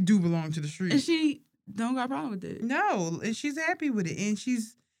really do belong to the street. And she don't got a problem with it. No, and she's happy with it. And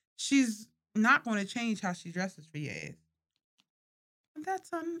she's not going to change how she dresses for your ass. That's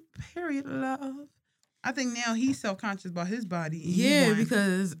period love. I think now he's self-conscious about his body. Yeah,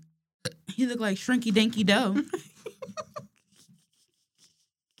 because he look like Shrinky Dinky Dough.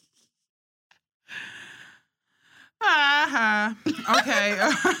 Okay.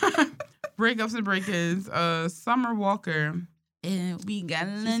 Breakups and break-ins. Summer Walker. And we got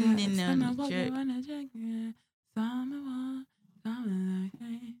London on the check.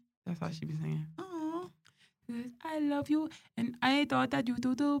 That's how she be saying. Aww. I love you, and I thought that you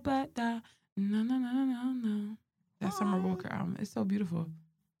do better. No. That Summer Walker album. It's so beautiful.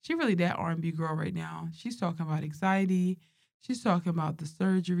 She really that R&B girl right now. She's talking about anxiety. She's talking about the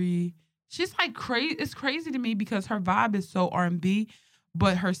surgery. She's like crazy. It's crazy to me because her vibe is so R&B,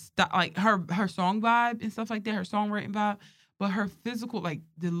 but her like her song vibe and stuff like that, her songwriting vibe, but her physical, like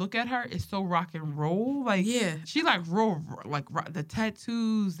the look at her is so rock and roll. Like, yeah, she like the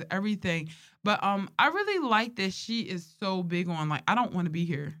tattoos, everything. But I really like that she is so big on like, I don't want to be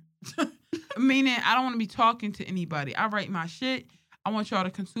here. Meaning I don't want to be talking to anybody. I write my shit. I want y'all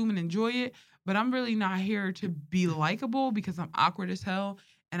to consume and enjoy it. But I'm really not here to be likable because I'm awkward as hell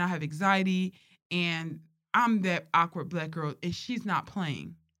and I have anxiety and I'm that awkward black girl and she's not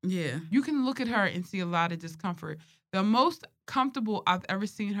playing. Yeah. You can look at her and see a lot of discomfort. The most comfortable I've ever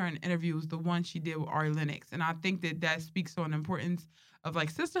seen her in an interview was the one she did with Ari Lennox. And I think that speaks on the importance of like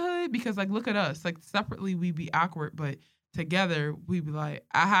sisterhood because like look at us. Like separately we be awkward, but together we be like,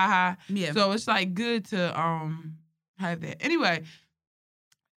 ah ha ha. Yeah. So it's like good to have that. Anyway,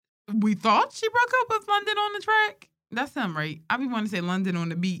 we thought she broke up with London on the track. That's him, right? I be wanting to say London on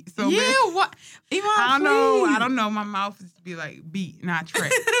the beat. So yeah, what? I don't know. My mouth is to be like beat, not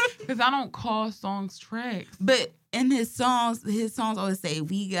track. Because I don't call songs tracks. But in his songs always say,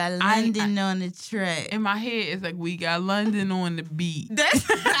 we got London on the track. In my head, it's like, we got London on the beat. That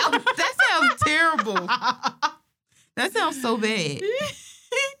sounds terrible. That sounds so bad.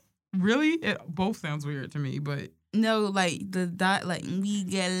 Really? It both sounds weird to me, but... No, like, the dot, like, we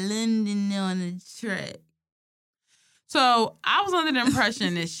got London on the track. So, I was under the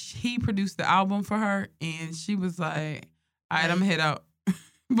impression that he produced the album for her, and she was like, all right, I'm gonna head out.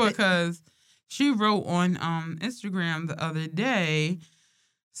 Because she wrote on Instagram the other day,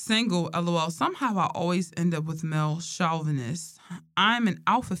 single, LOL, somehow I always end up with male chauvinists. I'm an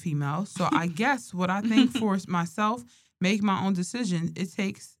alpha female, so I guess what I think for myself, make my own decision. It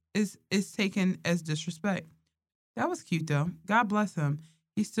takes is taken as disrespect. That was cute, though. God bless him.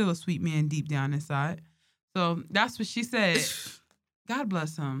 He's still a sweet man deep down inside. So that's what she said. God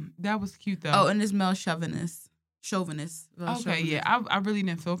bless him. That was cute, though. Oh, and this male chauvinist. Okay, yeah. I really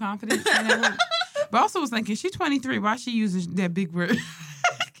didn't feel confident in that word. But I also was thinking, she's 23. Why she using that big word?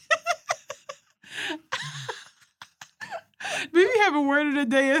 We be having word of the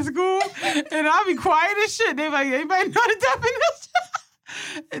day at school, and I'll be quiet as shit. They like, anybody know the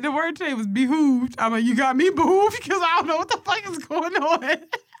definition? And the word today was behooved. I'm like, you got me behooved because I don't know what the fuck is going on.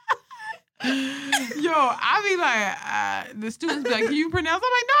 Yo, I be like, the students be like, can you pronounce?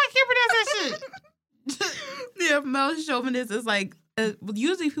 I'm like, no, I can't pronounce that shit. Yeah, male chauvinist is like,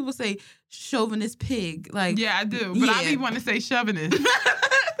 usually people say chauvinist pig. Like, yeah, I do, but I be wanting to say chauvinist.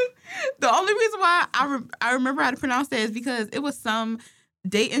 The only reason why I remember how to pronounce that is because it was some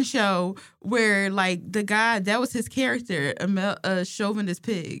dating show where, like, the guy, that was his character, a chauvinist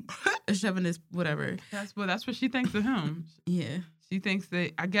pig, a chauvinist whatever. That's what she thinks of him. Yeah. She thinks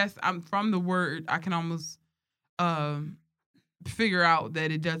that, I guess, I'm from the word, I can almost figure out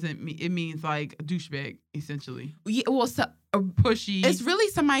that it means, like, a douchebag, essentially. Yeah, well, pushy. It's really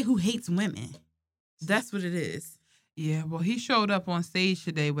somebody who hates women. That's what it is. Yeah, well, he showed up on stage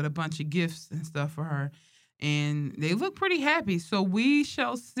today with a bunch of gifts and stuff for her, and they look pretty happy. So we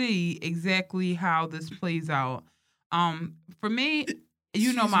shall see exactly how this plays out. For me,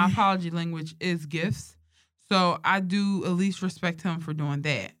 you know, my apology language is gifts, so I do at least respect him for doing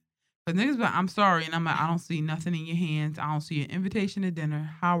that. But niggas, but I'm sorry, and I'm like, I don't see nothing in your hands. I don't see an invitation to dinner.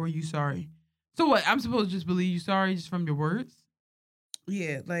 How are you sorry? So what? I'm supposed to just believe you sorry just from your words?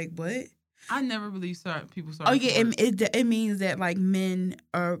 Yeah, like what? I never believe people sorry. Oh yeah, it means that like men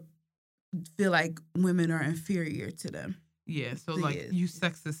feel like women are inferior to them. Yeah, so like you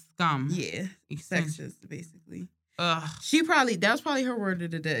sexist scum. Yeah, sexist basically. Ugh. That was probably her word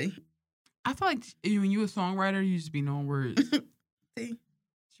of the day. I feel like when you're a songwriter, you just be knowing words. See,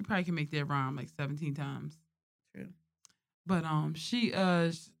 she probably can make that rhyme like 17 times. True. But she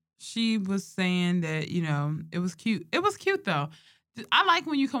was saying that, you know, it was cute. It was cute though. I like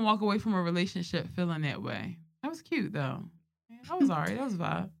when you can walk away from a relationship feeling that way. That was cute, though. Yeah, that was all right. That was a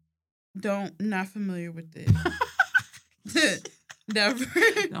vibe. Not familiar with it. Never.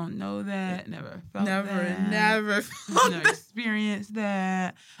 Don't know that. Never felt never, that. Never. Never experienced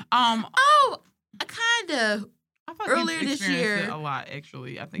that. I kind of. I feel like earlier this year. It a lot,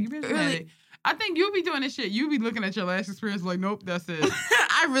 actually. I think you've been dramatic. I think you'll be doing this shit. You'll be looking at your last experience like, nope, that's it.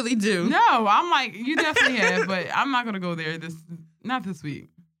 I really do. No, I'm like, you definitely have, but I'm not going to go there not this week.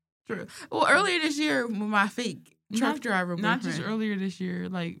 True. Well, earlier this year with my fake truck driver boyfriend. Not just earlier this year,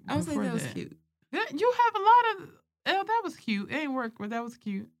 like I was like, that was cute. Yeah, you have a lot of, that was cute. It ain't work, but that was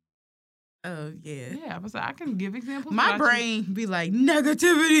cute. Oh, yeah. Yeah, I was like, I can give examples. My brain be like,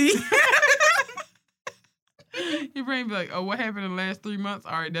 negativity. Your brain be like, oh, what happened in the last 3 months?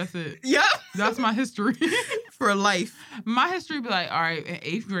 All right, that's it. Yep. That's my history. For life. My history be like, all right, in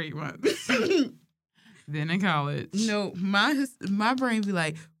 8th grade months. Then in college. No, my brain be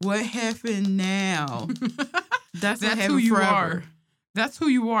like, what happened now? That's who you are. That's who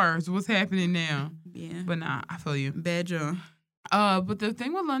you are, is what's happening now. Yeah. But nah, I feel you. Bad John. But the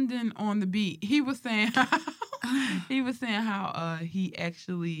thing with London on the Beat, he was saying how he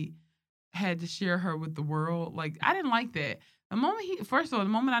actually had to share her with the world. Like, I didn't like that. The moment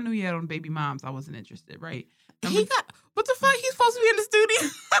I knew he had on Baby Moms, I wasn't interested, right? What the fuck? He's supposed to be in the studio?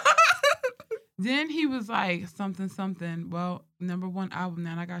 Then he was like, something. Well, #1 album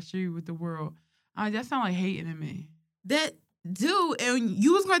now, and I got to share you with the world. That sound like hating to me. That dude, and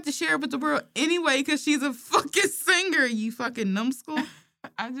you was going to share it with the world anyway because she's a fucking singer, you fucking numbskull.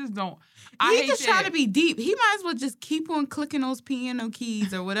 I just don't. He just trying to be deep. He might as well just keep on clicking those piano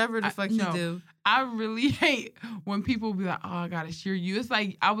keys or whatever the fuck he do. I really hate when people be like, oh, I got to share you. It's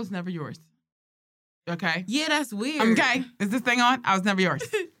like, I was never yours. Okay? Yeah, that's weird. Okay? Is this thing on? I was never yours.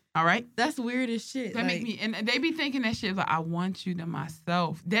 All right? That's weird as shit. That make me, and they be thinking that shit like, I want you to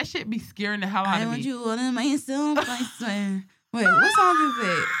myself. That shit be scaring the hell out of me. I want you to myself. Wait, what song is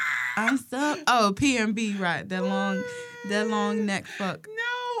it? I'm so. Oh, PNB, right? That long neck fuck.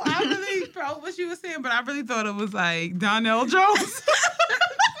 No, I really felt what you were saying, but I really thought it was like Donnell Jones.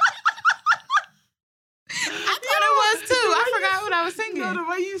 I thought it was too. I forgot what I was singing. No, the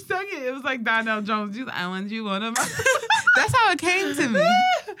way you sang it was like Donnell Jones. You like, I want you one of my. That's how it came to me.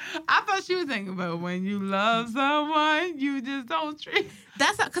 I thought she was thinking about when you love someone, you just don't treat.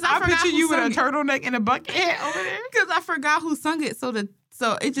 That's because I forgot picture you with a it. turtleneck and a bucket hat over there. Because I forgot who sung it, so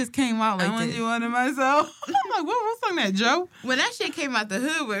it just came out like I want this. you under myself. I'm like, what sung that, Joe? When that shit came out the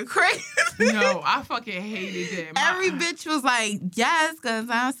hood, went crazy. No, I fucking hated that. Every bitch was like, yes, because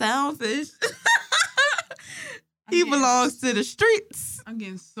I'm selfish. He belongs to the streets. I'm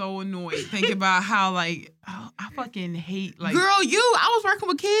getting so annoyed thinking about how, like, I fucking hate, like... Girl, I was working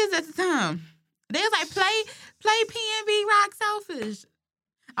with kids at the time. They was like, play PNB Rock Selfish.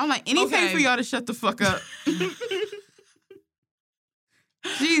 I'm like, anything for y'all to shut the fuck up.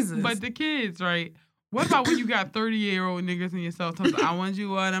 Jesus. But the kids, right? What about when you got 30-year-old niggas in yourself talking about, I want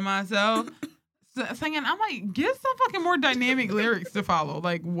you out of myself? Singing, I'm like, get some fucking more dynamic lyrics to follow.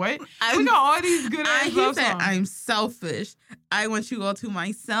 Like, what? We got all these good ass love songs. I'm selfish. I want you all to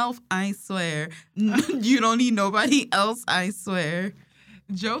myself, I swear. You don't need nobody else, I swear.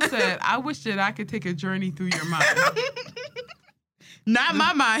 Joe said, I wish that I could take a journey through your mind. Not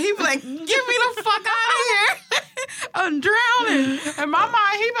my mind. He was like, get me the fuck out of here. I'm drowning. In my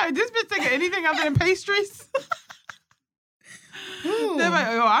mind, he like, this bitch taking anything other than pastries. They're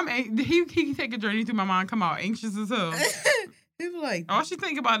like, he can take a journey through my mind, come out anxious as hell. He was like, all she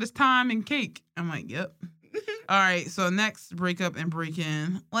think about is time and cake. I'm like, yep. All right, so next breakup and break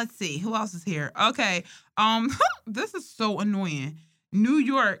in. Let's see, who else is here? Okay, this is so annoying. New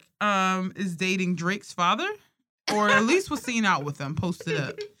York is dating Drake's father, or at least was seen out with him, posted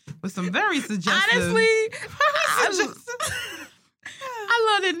up with some very suggestive. Honestly,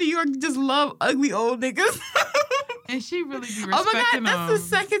 I love that New York just love ugly old niggas. And she really be respecting oh my God, that's the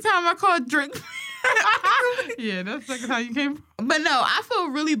second time I called Drake. Yeah, that's the second time you came. But no, I feel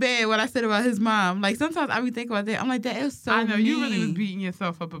really bad what I said about his mom. Like, sometimes I be thinking about that. I'm like, that is so I know, mean. you really was beating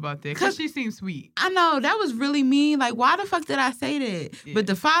yourself up about that. Because she seems sweet. I know, that was really mean. Like, why the fuck did I say that? Yeah. But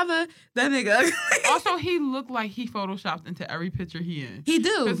the father, that nigga. Also, he looked like he photoshopped into every picture he in. He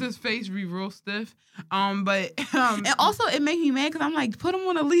do. Because his face be real stiff. And also, it made me mad because I'm like, put him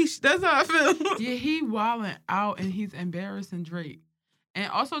on a leash. That's how I feel. Yeah, he wilding out and he's embarrassing Drake. And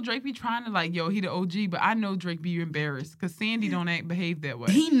also, Drake be trying to, like, yo, he the OG, but I know Drake be embarrassed because Sandy don't behave that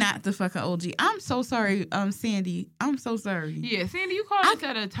way. He not the fucking OG. I'm so sorry, Sandy. I'm so sorry. Yeah, Sandy, you called us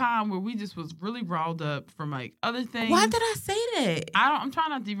at a time where we just was really riled up from, like, other things. Why did I say that? I'm trying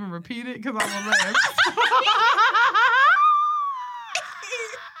not to even repeat it because I will laugh.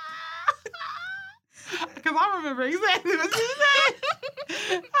 Because I remember exactly what you said.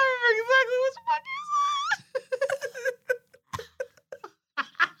 I remember exactly what the fuck you said.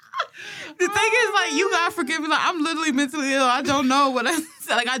 The thing is, like, you gotta forgive me. Like, I'm literally mentally ill. I don't know what I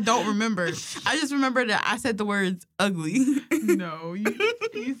said. Like, I don't remember. I just remember that I said the words ugly. No,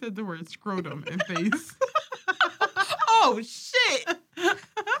 you said the word scrotum and face. Oh, shit.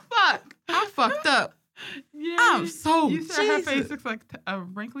 Fuck. I fucked up. Yeah, I'm so You said her face looks like a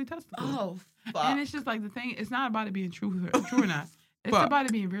wrinkly testicle. Oh, fuck. And it's just like the thing, it's not about it being true or not. It's about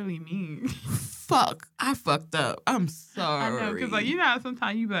it being really mean. Fuck. I fucked up. I'm sorry. I know, because, like, you know how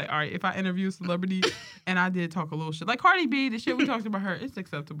sometimes you be like, all right, if I interview a celebrity and I did talk a little shit. Like Cardi B, the shit we talked about her, it's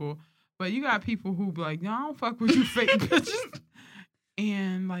acceptable. But you got people who be like, no, I don't fuck with you fake bitches.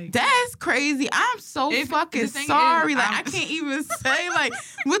 And, like... That's crazy. I'm so fucking sorry. Like, I can't even say, like,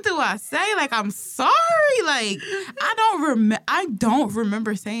 what do I say? Like, I'm sorry. Like, I don't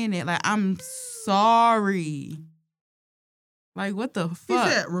remember saying it. Like, I'm sorry. Like, what the fuck? He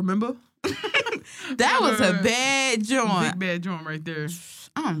said, remember? That was a bad joint. Big bad joint right there.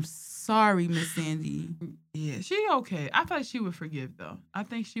 I'm sorry, Miss Sandy. Yeah, she okay. I thought she would forgive, though. I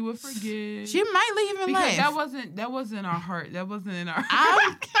think she would forgive. She might leave in life. That wasn't our heart. That wasn't in our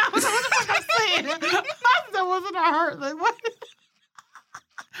heart. What the fuck I'm saying? That wasn't our heart. Like, what?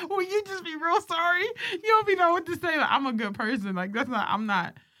 Well, you just be real sorry. You don't be know what to say. Like, I'm a good person. Like, I'm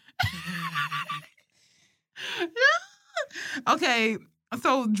not. Okay,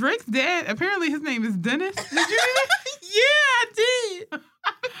 so Drake's dad, apparently his name is Dennis. Did you hear that? Yeah, I did.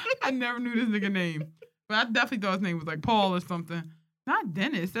 I never knew this nigga name. But I definitely thought his name was like Paul or something. Not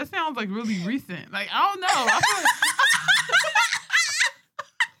Dennis. That sounds like really recent. Like, I don't know. I feel like...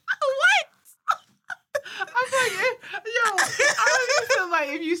 What? I'm like, I feel like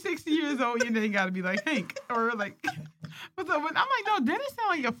if you 60 years old, your name got to be like Hank. Or like... I'm like, no, Dennis sound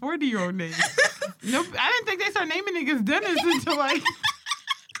like a 40-year-old name. Nope, I didn't think they started naming niggas Dennis until like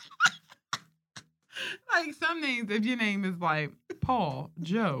some names. If your name is like Paul,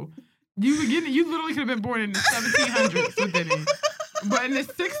 Joe, you literally could have been born in the 1700s with that name. But in the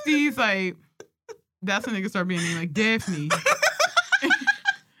 60s, like that's when niggas start being named like Daphne. That's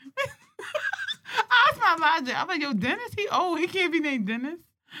my logic. I'm like, yo, Dennis, he can't be named Dennis.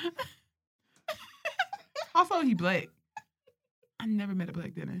 Also, he black. I never met a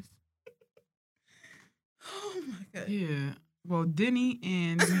black dentist. Oh my God. Yeah. Well, Denny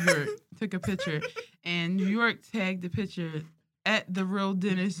in New York took a picture, and New York tagged the picture at the real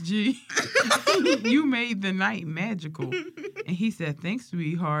Dennis G. You made the night magical. And he said, thanks,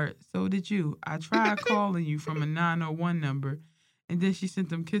 sweetheart. So did you. I tried calling you from a 901 number, and then she sent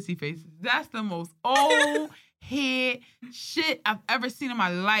them kissy faces. That's the most old head shit I've ever seen in my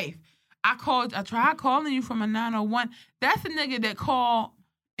life. I tried calling you from a 901. That's a nigga that called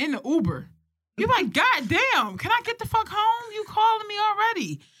in the Uber. You like, God damn, can I get the fuck home? You calling me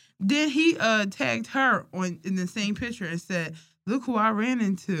already. Then he tagged her in the same picture and said, look who I ran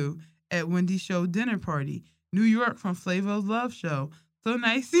into at Wendy's show dinner party. New York from Flavor of Love show. So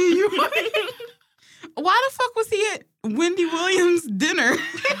nice seeing you. Why the fuck was he at Wendy Williams' dinner?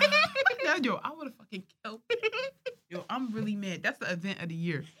 Yo, I would have fucking killed. Yo, I'm really mad. That's the event of the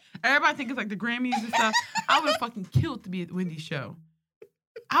year. Everybody think it's like the Grammys and stuff. I would have fucking killed to be at Wendy's show.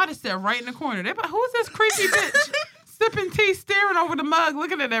 I would have sat right in the corner. They're like, who's this creepy bitch sipping tea, staring over the mug,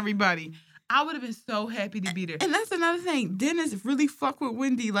 looking at everybody? I would have been so happy to be there. And that's another thing. Dennis really fuck with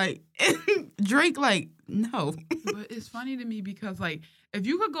Wendy. Like, Drake, like, no. But it's funny to me because, like, if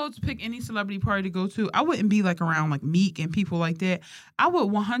you could go to pick any celebrity party to go to, I wouldn't be, like, around, like, Meek and people like that. I would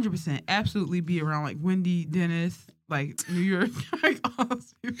 100% absolutely be around, like, Wendy, Dennis, like, New York. Like, all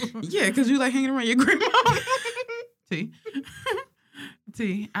those people. Yeah, because you like hanging around your grandma. T.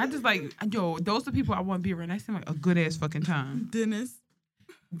 I just, like, yo, those are the people I want to be around. That seem like a good-ass fucking time. Dennis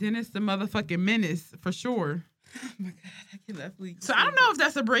the motherfucking menace, for sure. Oh, my God. I cannot believe So I don't know if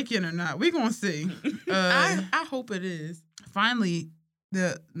that's a break-in or not. We're going to see. I hope it is. Finally,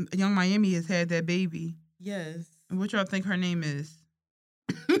 the Young Miami has had that baby. Yes. And what y'all think her name is?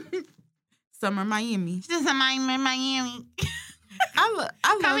 Summer Miami. She's a Miami. I love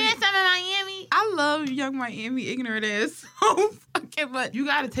Come here, Summer Miami. I love Young Miami ignorant ass so fucking much. You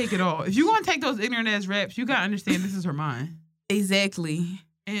got to take it all. If you want to take those ignorant ass raps, you got to understand this is her mind. Exactly.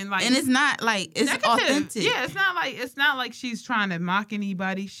 And like, it's not like it's authentic. Yeah, it's not like she's trying to mock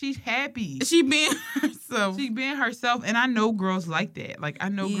anybody. She's happy. She being herself. She being herself, and I know girls like that. Like I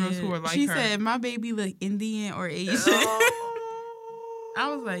know girls who are like she her. She said, "My baby look Indian or Asian." Oh. I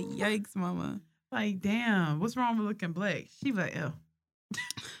was like, "Yikes, mama!" Like, damn, what's wrong with looking black? She was like, "Oh,"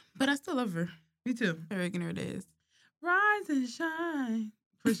 but I still love her. Me too. Her ignorant ass. Rise and shine.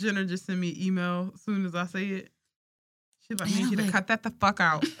 Kris Jenner just sent me an email as soon as I say it. She's like, man, you to cut that the fuck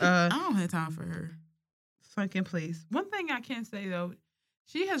out. I don't have time for her. Sunken place. One thing I can say, though,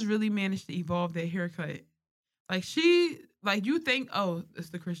 she has really managed to evolve that haircut. Like, you think, oh,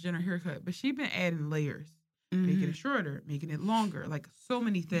 it's the Kris Jenner haircut, but she's been adding layers. Mm-hmm. Making it shorter, making it longer. Like, so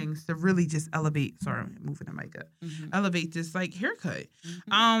many things to really just elevate. Sorry, I'm moving the mic up. Mm-hmm. Elevate this, like, haircut.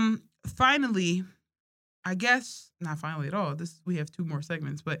 Mm-hmm. Finally, I guess, not finally at all. We have 2 more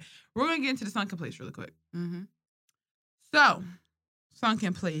segments, but we're going to get into the sunken place really quick. Mm-hmm. So,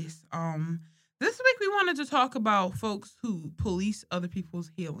 sunken place. This week we wanted to talk about folks who police other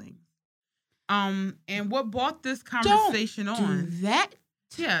people's healing. And what brought this conversation on? Do that?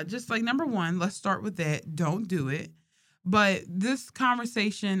 Yeah, just like number 1, let's start with that. Don't do it. But this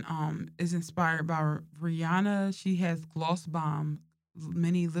conversation is inspired by Rihanna. She has Gloss Bomb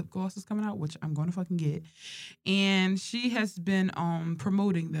mini lip glosses coming out, which I'm going to fucking get. And she has been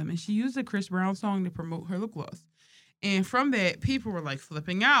promoting them. And she used a Chris Brown song to promote her lip gloss. And from that, people were like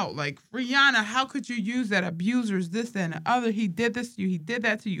flipping out. Like, Rihanna, how could you use that? Abusers, this, that, and the other. He did this to you. He did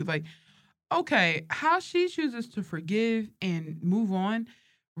that to you. Like, okay, how she chooses to forgive and move on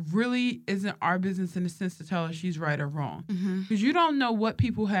really isn't our business in the sense to tell her she's right or wrong. Because you don't know what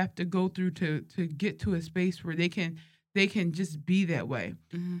people have to go through to get to a space where they can just be that way.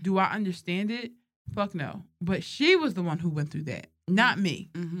 Mm-hmm. Do I understand it? Fuck no. But she was the one who went through that. Not me.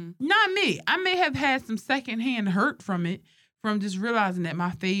 Mm-hmm. Not me. I may have had some secondhand hurt from it, from just realizing that my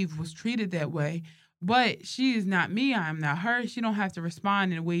fave was treated that way. But she is not me. I am not her. She don't have to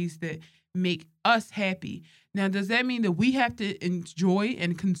respond in ways that make us happy. Now, does that mean that we have to enjoy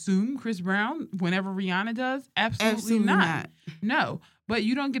and consume Chris Brown whenever Rihanna does? Absolutely not. No. But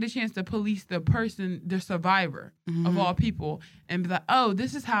you don't get a chance to police the person, the survivor of all people, and be like, oh,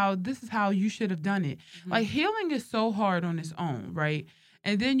 this is how you should have done it. Mm-hmm. Like, healing is so hard on its own, right?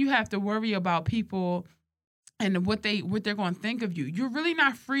 And then you have to worry about people and what they're going to think of you. You're really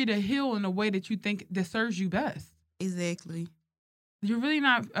not free to heal in a way that you think that serves you best. Exactly. You're really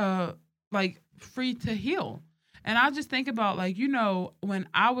not free to heal. And I just think about, like, you know, when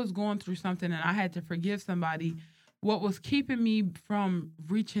I was going through something and I had to forgive somebody, what was keeping me from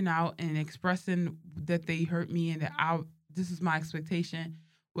reaching out and expressing that they hurt me and that this is my expectation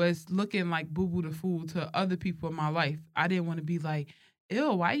was looking like Boo Boo the Fool to other people in my life. I didn't want to be like,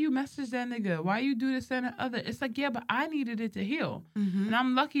 ew, why you message that nigga? Why you do this and the other? It's like, yeah, but I needed it to heal. Mm-hmm. And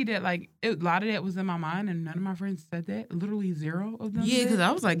I'm lucky that, like, a lot of that was in my mind and none of my friends said that. Literally zero of them. Yeah, because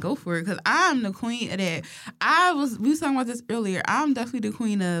I was like, go for it. Because I'm the queen of that. We was talking about this earlier. I'm definitely the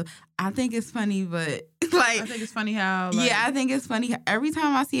queen of, I think it's funny, but like. I think it's funny how. Like, yeah, I think it's funny. Every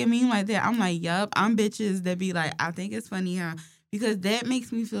time I see a meme like that, I'm like, yup, I'm bitches that be like, I think it's funny how. Because that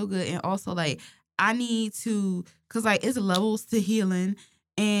makes me feel good. And also, like, I need to, because, like, it's levels to healing.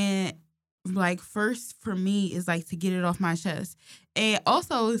 And, like, first for me is, like, to get it off my chest. And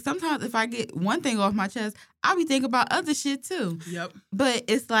also, sometimes if I get one thing off my chest, I'll be thinking about other shit, too. Yep. But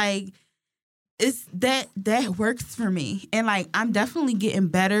it's, like, it's that works for me. And, like, I'm definitely getting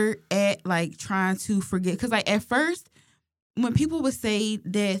better at, like, trying to forget. Because, like, at first, when people would say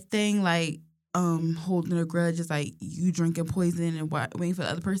that thing, like, holding a grudge is like you drinking poison and waiting for the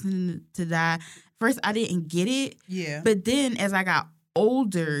other person to die. First, I didn't get it. Yeah. But then as I got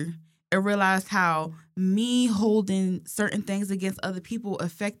older, I realized how me holding certain things against other people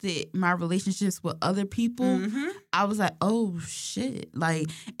affected my relationships with other people. Mm-hmm. I was like, oh, shit. Like,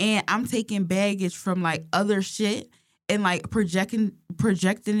 and I'm taking baggage from, like, other shit and, like, projecting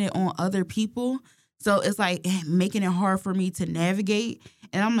it on other people. So it's, like, making it hard for me to navigate.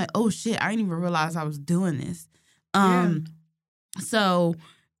 And I'm like, oh, shit, I didn't even realize I was doing this. So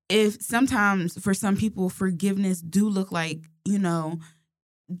if sometimes for some people, forgiveness do look like, you know,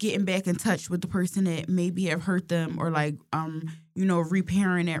 getting back in touch with the person that maybe have hurt them or, like, you know,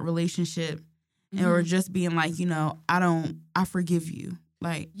 repairing that relationship or just being like, you know, I forgive you.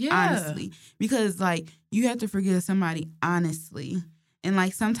 Like, honestly. Because, like, you have to forgive somebody honestly. And,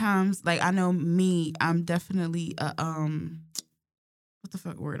 like, sometimes, like, I know me, I'm definitely what the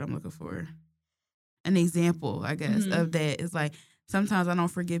fuck word I'm looking for? An example, I guess, of that. It's like sometimes I don't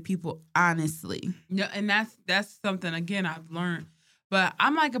forgive people honestly. Yeah, and that's something again I've learned. But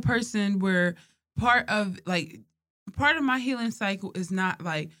I'm like a person where part of my healing cycle is not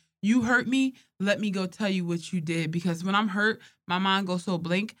like you hurt me, let me go tell you what you did. Because when I'm hurt, my mind goes so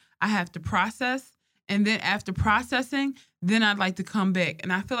blank, I have to process. And then after processing, then I'd like to come back.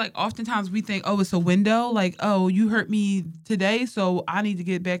 And I feel like oftentimes we think, oh, it's a window. Like, oh, you hurt me today, so I need to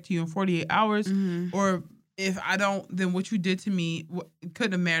get back to you in 48 hours. Mm-hmm. Or if I don't, then what you did to me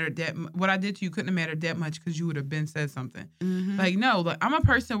couldn't have mattered what I did to you couldn't have mattered that much because you would have been said something. Mm-hmm. Like, no, like I'm a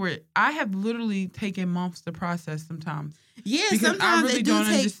person where I have literally taken months to process sometimes. Yeah, because I really don't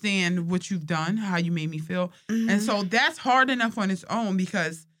understand what you've done, how you made me feel. Mm-hmm. And so that's hard enough on its own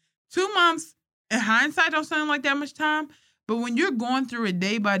because 2 months, in hindsight, don't sound like that much time. But when you're going through it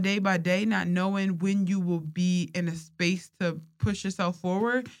day by day by day, not knowing when you will be in a space to push yourself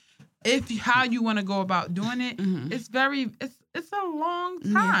forward, how you want to go about doing it, it's a long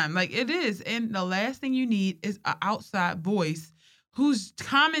time. Like it is. And the last thing you need is an outside voice who's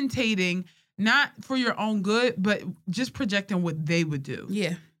commentating not for your own good, but just projecting what they would do.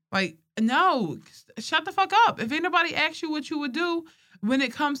 Yeah. Like, no, shut the fuck up. If anybody asks you what you would do when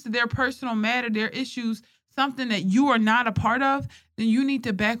it comes to their personal matter, their issues, something that you are not a part of, then you need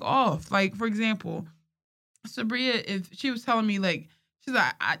to back off. Like, for example, Sabria, if she was telling me, like, she's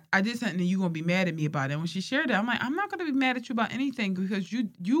like, I did something and you're going to be mad at me about it. And when she shared that, I'm like, I'm not going to be mad at you about anything because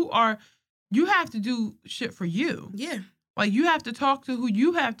you have to do shit for you. Yeah. Like, you have to talk to who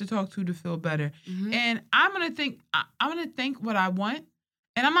you have to talk to feel better. Mm-hmm. And I'm going to think what I want.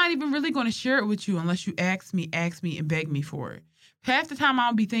 And I'm not even really going to share it with you unless you ask me and beg me for it. Half the time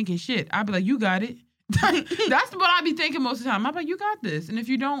I'll be thinking shit. I'll be like, you got it. That's what I be thinking most of the time. I'm like, you got this. And if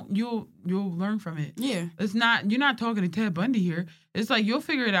you don't, you'll learn from it. Yeah. You're not talking to Ted Bundy here. It's like, you'll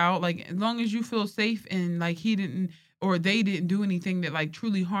figure it out. Like, as long as you feel safe and like he didn't or they didn't do anything that like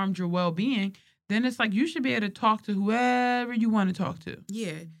truly harmed your well-being, then it's like you should be able to talk to whoever you want to talk to.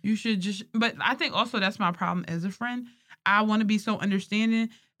 Yeah. You should but I think also that's my problem as a friend. I want to be so understanding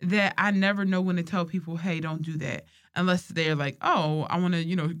that I never know when to tell people, hey, don't do that. Unless they're like, oh, I want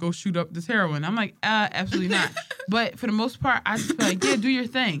to, go shoot up this heroin. I'm like, absolutely not. But for the most part, I just feel like, yeah, do your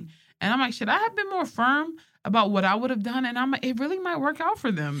thing. And I'm like, should I have been more firm about what I would have done? And I'm like, it really might work out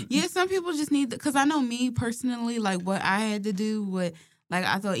for them. Yeah, some people just need, because I know me personally, like what I had to do, what like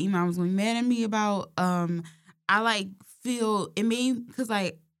I thought Iman was going to be mad at me about. I like feel, it made, because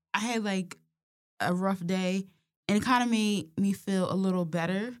like I had like a rough day and it kind of made me feel a little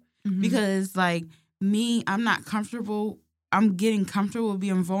better because like, I'm not comfortable. I'm getting comfortable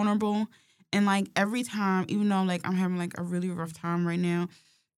being vulnerable. And, like, every time, even though, like, I'm having, like, a really rough time right now,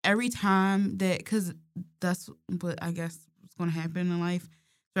 every time that, because that's what I guess is going to happen in life,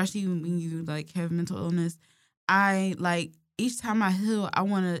 especially when you, like, have mental illness, I, like, each time I heal, I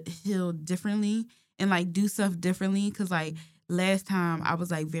want to heal differently and, like, do stuff differently. Because, like, last time I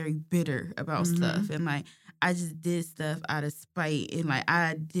was, like, very bitter about stuff. And, like, I just did stuff out of spite. And, like,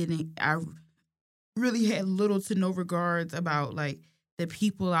 I really had little to no regards about, like, the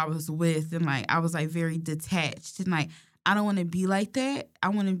people I was with. And, like, I was, like, very detached. And, like, I don't want to be like that. I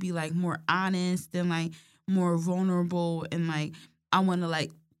want to be, like, more honest and, like, more vulnerable. And, like, I want to,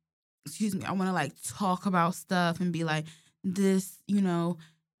 like, talk about stuff and be like, this, you know,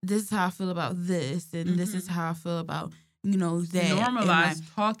 this is how I feel about this. And this is how I feel about, you know, that. Normalize like,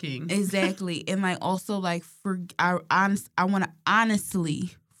 talking. Exactly. And, like, also, like, I want to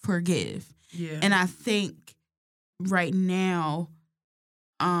honestly forgive. Yeah. And I think right now,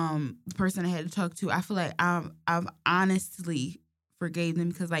 the person I had to talk to, I feel like I've honestly forgave them,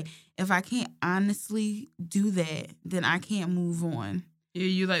 because, like, if I can't honestly do that, then I can't move on. Yeah,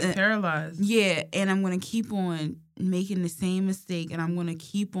 you, like, paralyzed. Yeah, and I'm going to keep on making the same mistake, and I'm going to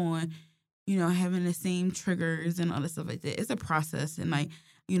keep on, you know, having the same triggers and all that stuff like that. It's a process, and, like,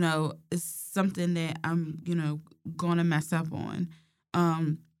 you know, it's something that I'm, you know, going to mess up on.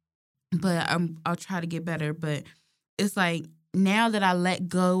 But I'll try to get better. But it's like, now that I let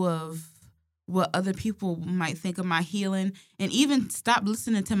go of what other people might think of my healing, and even stop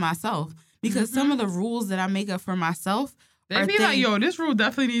listening to myself, because some of the rules that I make up for myself, they be like, yo, this rule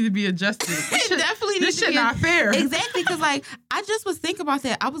definitely needs to be adjusted. This shit not fair. Exactly, because, like, I just was thinking about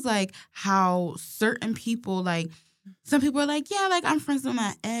that. I was like, how certain people, like, some people are like, yeah, like, I'm friends with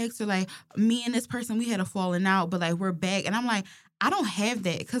my ex, or, like, me and this person, we had a falling out, but, like, we're back. And I'm like, I don't have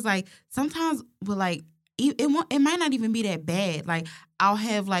that, because, like, sometimes, but, like, it might not even be that bad. Like, I'll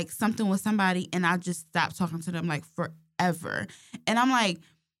have, like, something with somebody, and I'll just stop talking to them, like, forever. And I'm like,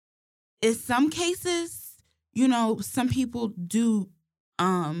 in some cases, you know, some people do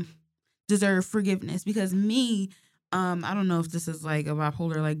deserve forgiveness, because me, I don't know if this is, like, a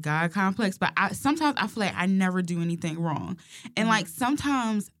bipolar, like, God complex, but sometimes I feel like I never do anything wrong. And, like,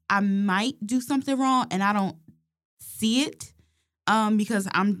 sometimes I might do something wrong and I don't see it, because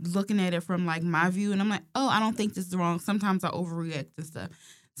I'm looking at it from, like, my view, and I'm like, oh, I don't think this is wrong. Sometimes I overreact and stuff.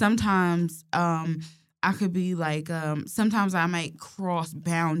 Sometimes I could be, like, sometimes I might cross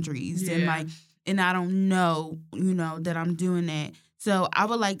boundaries, and, like, and I don't know, you know, that I'm doing that. So I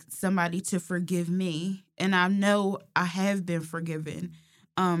would like somebody to forgive me. And I know I have been forgiven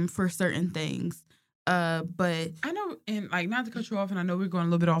for certain things. But I know, and, like, not to cut you off, and I know we're going a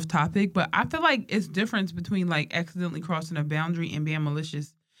little bit off topic, but I feel like it's difference between, like, accidentally crossing a boundary and being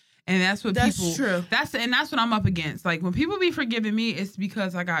malicious. And that's what people... True. That's what I'm up against. Like, when people be forgiving me, it's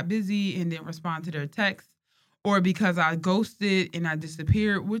because I got busy and didn't respond to their texts, or because I ghosted and I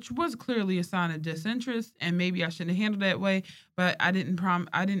disappeared, which was clearly a sign of disinterest, and maybe I shouldn't have handled that way, but I didn't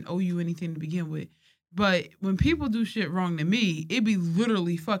owe you anything to begin with. But when people do shit wrong to me, it be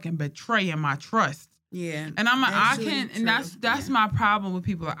literally fucking betraying my trust. Yeah. And I'm like, and that's my problem with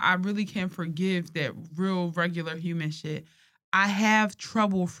people. I really can't forgive that real regular human shit. I have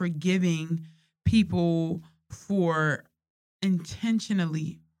trouble forgiving people for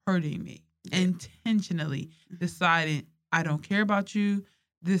intentionally hurting me. Intentionally deciding, I don't care about you.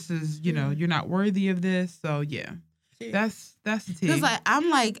 This is, you know, you're not worthy of this. So yeah, that's the thing. Because, like, I'm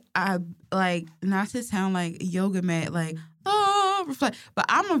like, I like, not to sound like yoga mat, like, reflect, but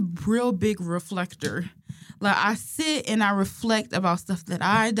I'm a real big reflector. Like, I sit and I reflect about stuff that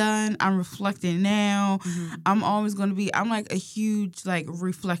I done. I'm reflecting now. I'm always going to be, I'm like a huge, like,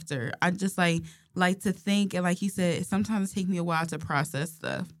 reflector. I just like to think, and, like you said, sometimes it takes me a while to process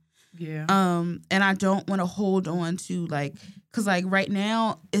stuff. Yeah. And I don't want to hold on to, like, because, like, right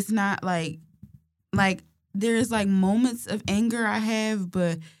now it's not like there's, like, moments of anger I have,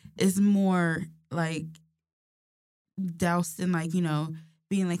 but it's more like doused in, like, you know,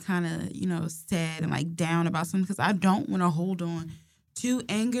 being, like, kind of, you know, sad and, like, down about something, because I don't want to hold on to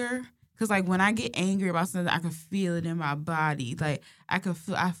anger. Because, like, when I get angry about something, I can feel it in my body. Like, I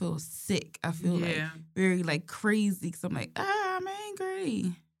feel sick. I feel like very, like, crazy, because I'm like, I'm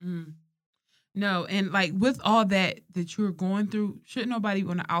angry. No, and, like, with all that you're going through, shouldn't nobody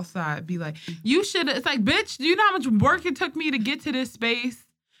on the outside be like, you should have. It's like, bitch, do you know how much work it took me to get to this space?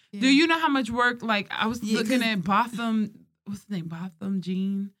 Yeah. Do you know how much work? Like, I was looking at Botham, what's his name? Botham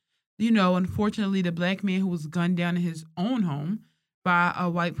Jean. You know, unfortunately, the black man who was gunned down in his own home by a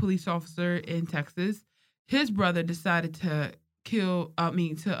white police officer in Texas, his brother decided to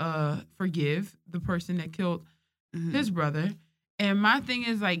forgive the person that killed his brother. And my thing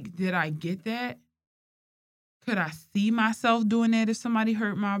is, like, did I get that? Could I see myself doing that if somebody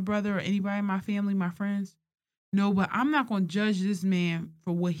hurt my brother or anybody in my family, my friends? No, but I'm not going to judge this man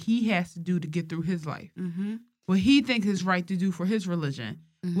for what he has to do to get through his life. what he thinks is right to do for his religion,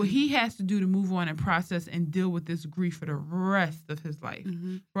 what he has to do to move on and process and deal with this grief for the rest of his life.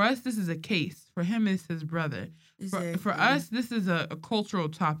 For us, this is a case. For him, it's his brother. Exactly. For us, this is a cultural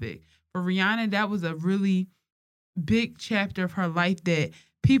topic. For Rihanna, that was a really big chapter of her life that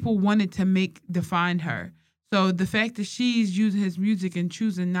people wanted to define her. So the fact that she's using his music and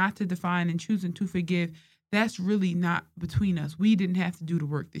choosing not to define and choosing to forgive, that's really not between us. We didn't have to do the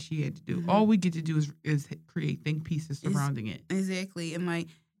work that she had to do. All we get to do is create think pieces surrounding it. Exactly. And like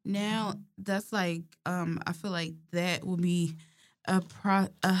now that's like I feel like that will be a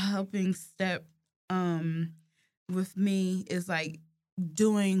helping step with me is like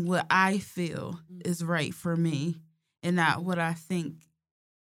doing what I feel is right for me and not what I think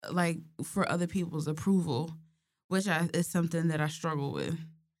like for other people's approval, which is something that I struggle with.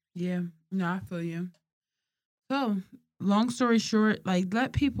 Yeah. No, I feel you. So, long story short, like,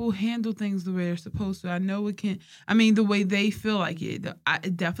 let people handle things the way they're supposed to. I know the way they feel like it.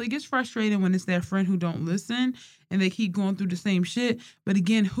 It definitely gets frustrating when it's their friend who don't listen and they keep going through the same shit. But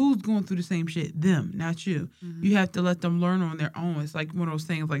again, who's going through the same shit? Them, not you. You have to let them learn on their own. It's like one of those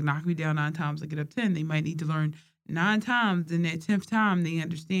things like knock me down 9 times, I get up 10. They might need to learn 9 times. Then that 10th time, they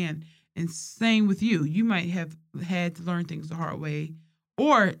understand. And same with you. You might have had to learn things the hard way.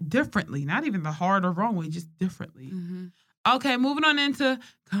 Or differently, not even the hard or wrong way, just differently. Okay, moving on into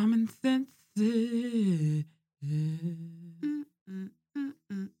common sense.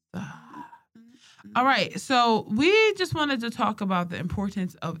 All right, so we just wanted to talk about the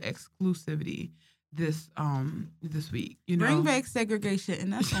importance of exclusivity this week. Bring back segregation,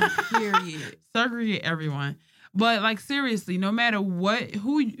 and that's on period. Segregate everyone. But like seriously, no matter which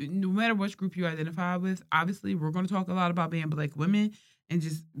group you identify with, obviously we're going to talk a lot about being Black women and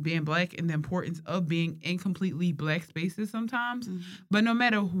just being Black and the importance of being in completely Black spaces sometimes. But no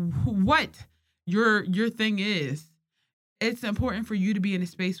matter what your thing is, it's important for you to be in a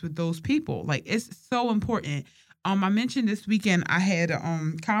space with those people. Like, it's so important. I mentioned this weekend I had a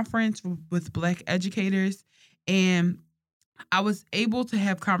conference with Black educators, and I was able to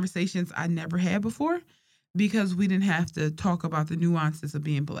have conversations I never had before because we didn't have to talk about the nuances of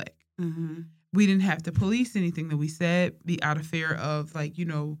being Black. We didn't have to police anything that we said, be out of fear of, like,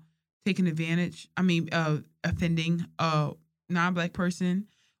 taking advantage. Offending a non-Black person.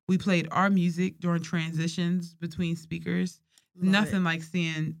 We played our music during transitions between speakers. Nothing like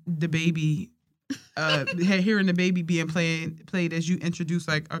seeing the baby, hearing the baby being played as you introduce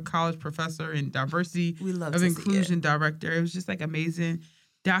like a college professor and diversity of inclusion director. It was just like amazing.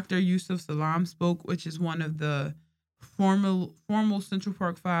 Dr. Yusuf Salam spoke, which is one of the formal Central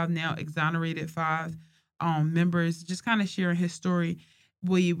Park 5, now exonerated 5 members, just kind of sharing his story.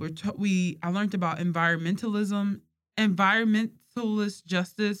 I learned about environmentalist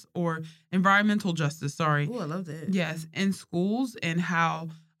justice or environmental justice. Sorry. Oh, I love that. Yes, in schools, and how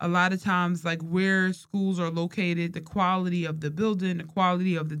a lot of times, like where schools are located, the quality of the building, the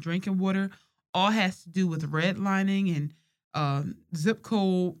quality of the drinking water, all has to do with redlining and zip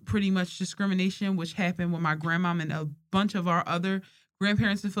code pretty much discrimination, which happened when my grandma and a bunch of our other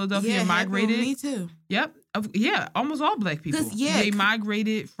grandparents in Philadelphia migrated. Me too. Yep. Yeah, almost all Black people. They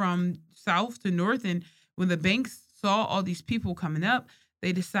migrated from south to north, and when the banks saw all these people coming up,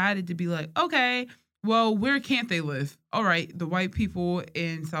 they decided to be like, okay, well, where can't they live? All right, the white people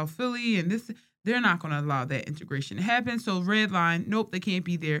in South Philly and this, they're not going to allow that integration to happen. So red line, nope, they can't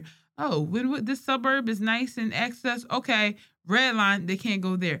be there. Oh, when this suburb is nice and access, okay, red line, they can't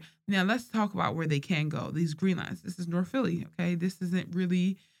go there. Now let's talk about where they can go. These green lines. This is North Philly, okay? This isn't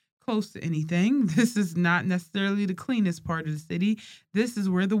really close to anything. This is not necessarily the cleanest part of the city. This is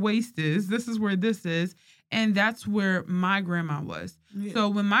where the waste is. This is where this is. And that's where my grandma was. Yeah. So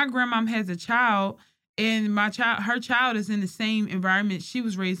when my grandma has a child and her child is in the same environment she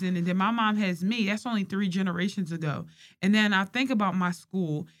was raised in, and then my mom has me, that's only 3 generations ago. And then I think about my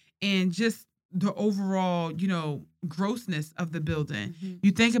school and just the overall, grossness of the building.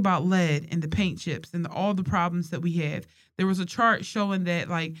 You think about lead and the paint chips and all the problems that we have. There was a chart showing that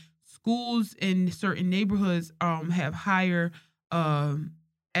like schools in certain neighborhoods have higher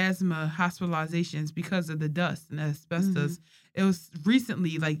asthma hospitalizations because of the dust and the asbestos. It was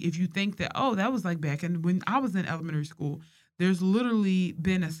recently, like, if you think that, that was like back when I was in elementary school, there's literally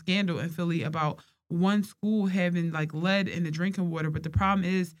been a scandal in Philly about one school having like lead in the drinking water. But the problem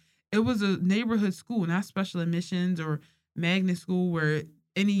is it was a neighborhood school, not special admissions or magnet school where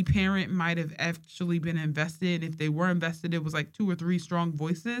any parent might have actually been invested. If they were invested, it was like 2 or 3 strong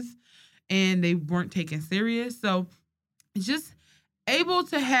voices and they weren't taken serious. So just able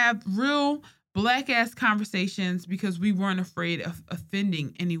to have real Black-ass conversations because we weren't afraid of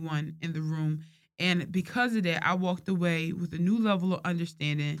offending anyone in the room. And because of that, I walked away with a new level of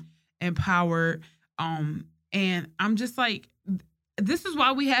understanding, empowered. And I'm just like, this is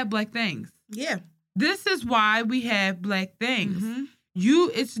why we have Black things. Yeah. This is why we have Black things. Mm-hmm.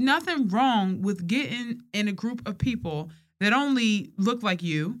 It's nothing wrong with getting in a group of people that only look like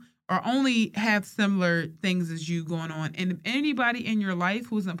you or only have similar things as you going on. And if anybody in your life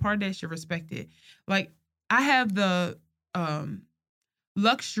who isn't part of that should respect it. Like, I have the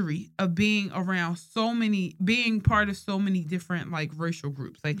luxury of being being part of so many different like racial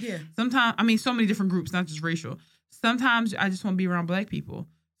groups. Like sometimes, so many different groups, not just racial. Sometimes I just want to be around Black people.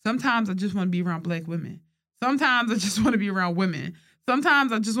 Sometimes I just want to be around Black women. Sometimes I just want to be around women.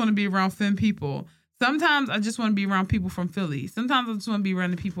 Sometimes I just want to be around femme people. Sometimes I just want to be around people from Philly. Sometimes I just want to be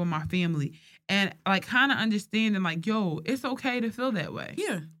around the people in my family. And like kind of understanding like, yo, it's okay to feel that way.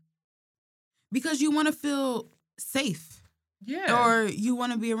 Yeah. Because you want to feel safe. Yeah. Or you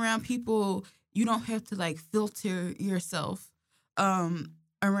want to be around people, you don't have to like filter yourself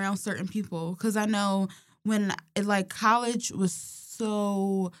around certain people. Because I know when like college was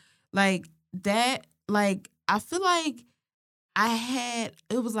so like that, like I feel like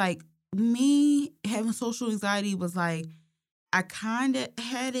it was like me having social anxiety was like, I kind of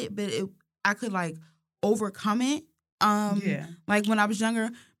had it, but I could like overcome it. Like when I was younger,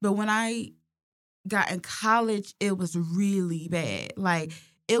 but when I got in college, it was really bad. Like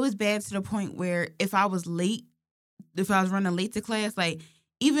it was bad to the point where if I was running late to class, like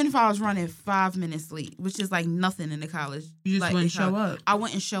even if I was running 5 minutes late, which is like nothing in the college. You just like, wouldn't show up. I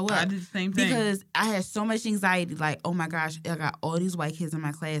wouldn't show up. I did the same thing. Because I had so much anxiety. Like, oh my gosh, I got all these white kids in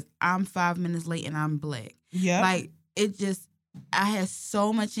my class. I'm 5 minutes late and I'm Black. Yeah. Like, I had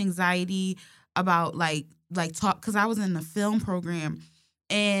so much anxiety about like talk, because I was in the film program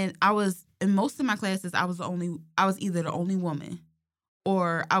and in most of my classes, I was either the only woman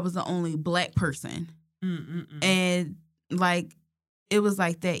or I was the only Black person. And like, it was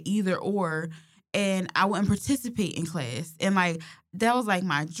like that either or, and I wouldn't participate in class. And like, that was like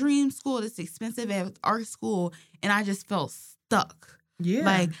my dream school, this expensive art school, and I just felt stuck. Yeah.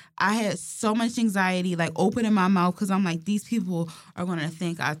 Like, I had so much anxiety, like opening my mouth, because I'm like, these people are going to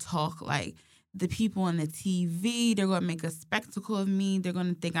think I talk like the people on the TV. They're going to make a spectacle of me. They're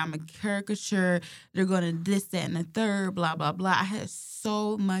going to think I'm a caricature. They're going to this, that, and the third, blah, blah, blah. I had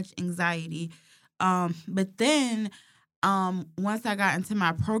so much anxiety. But then once I got into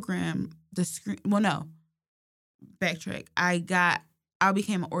my program, backtrack. I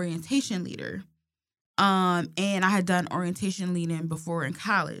became an orientation leader. And I had done orientation leading before in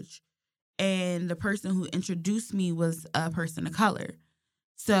college. And the person who introduced me was a person of color.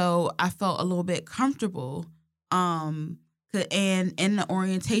 So I felt a little bit comfortable. And in the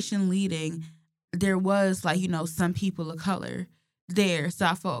orientation leading, there was like, some people of color there. So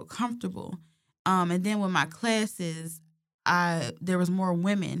I felt comfortable. And then with my classes, there was more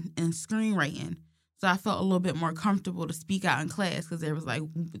women in screenwriting. So I felt a little bit more comfortable to speak out in class because there was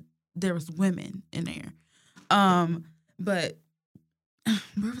women in there. But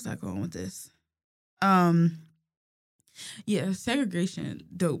where was I going with this? Yeah, segregation,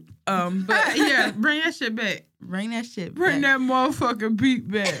 dope. But yeah, bring that shit back. Bring that motherfucking beat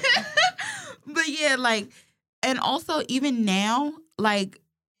back. But yeah, like, and also even now, like,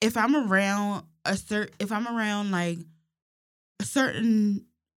 if I'm around like a certain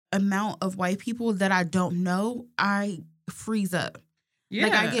amount of white people that I don't know, I freeze up. Yeah,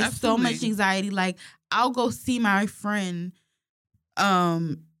 like I get absolutely. so much anxiety. Like I'll go see my friend.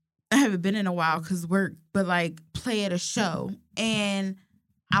 I haven't been in a while because work, but like play at a show, and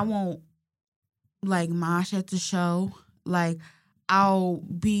I won't like mosh at the show. Like I'll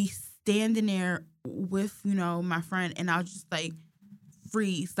be standing there with my friend, and I'll just like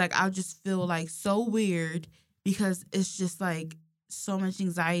freeze. Like I'll just feel like so weird because it's just like so much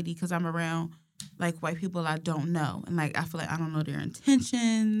anxiety because I'm around like white people I don't know, and like I feel like I don't know their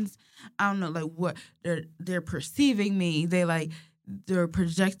intentions. I don't know like what they're perceiving me. They're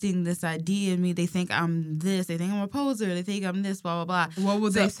projecting this idea in me. They think I'm this. They think I'm a poser. They think I'm this. Blah blah blah. What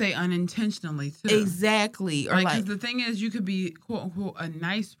would they say unintentionally too? Exactly. Or like the thing is, you could be quote unquote a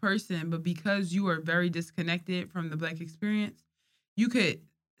nice person, but because you are very disconnected from the Black experience, you could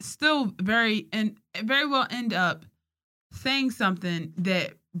still very well end up saying something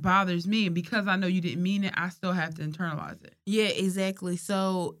that bothers me, and because I know you didn't mean it, I still have to internalize it. Yeah, exactly.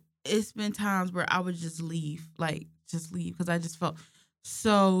 So it's been times where I would just leave because I just felt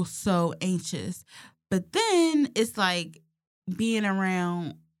so anxious. But then it's like being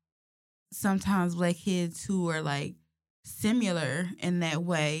around sometimes Black kids who are like similar in that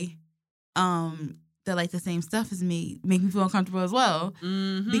way. that like the same stuff as me make me feel uncomfortable as well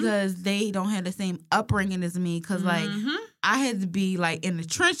because they don't have the same upbringing as me. Because like I had to be like in the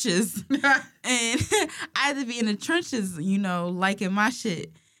trenches, and I had to be in the trenches, you know, liking my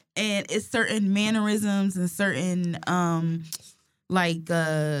shit. And it's certain mannerisms and certain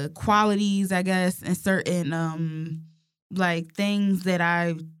qualities, I guess, and certain like things that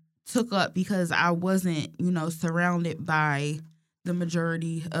I took up because I wasn't, you know, surrounded by the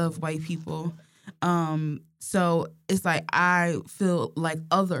majority of white people. So it's like I feel like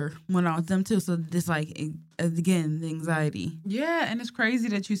other when I'm with them too. So this like again, the anxiety. Yeah, and it's crazy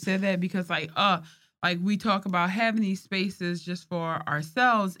that you said that because like we talk about having these spaces just for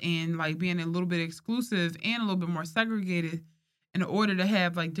ourselves and like being a little bit exclusive and a little bit more segregated in order to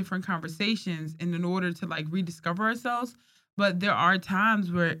have like different conversations and in order to like rediscover ourselves. But there are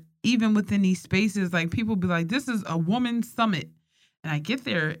times where even within these spaces, like people be like, this is a woman's summit. And I get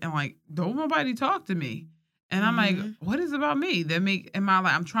there and like, don't nobody talk to me. And I'm like, what is it about me that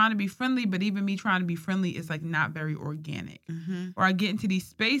I'm trying to be friendly, but even me trying to be friendly is like not very organic. Or I get into these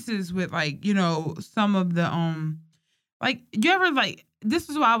spaces with like, you know, some of the, like you ever like, this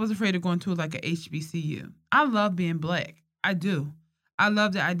is why I was afraid of going to like a HBCU. I love being Black. I do. I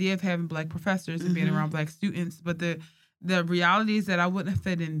love the idea of having Black professors and being around Black students, but the reality is that I wouldn't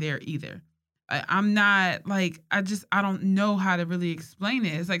fit in there either. I'm not like, I don't know how to really explain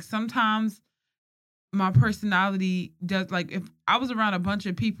it. It's like sometimes my personality does, like if I was around a bunch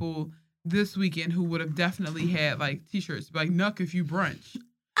of people this weekend who would have definitely had like t-shirts like "Nuck if you brunch."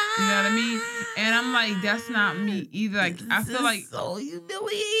 You know what I mean? And I'm like, that's not me either. Like I feel like so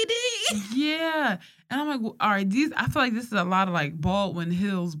humiliating. Yeah. And I'm like, well, all right, I feel like this is a lot of like Baldwin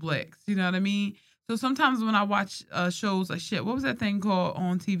Hills Blacks. You know what I mean? So sometimes when I watch shows like what was that thing called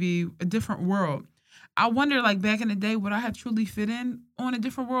on TV? A Different World. I wonder, like, back in the day, would I have truly fit in on A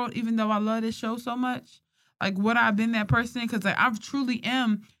Different World, even though I love this show so much? Like, would I have been that person? Because, like, I truly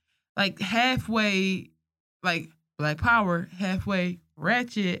am, like, halfway, like, Black Power, halfway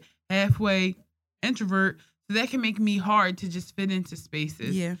ratchet, halfway introvert. So that can make me hard to just fit into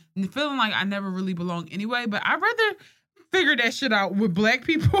spaces. Yeah. And feeling like I never really belong anyway. But I'd rather figure that shit out with Black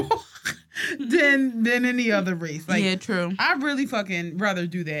people than any other race. Like, yeah, true. I'd really fucking rather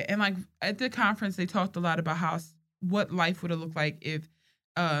do that. And like at the conference, they talked a lot about what life would have looked like if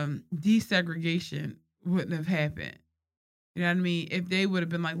desegregation wouldn't have happened. You know what I mean? If they would have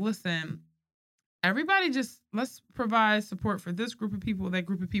been like, listen, everybody let's provide support for this group of people, that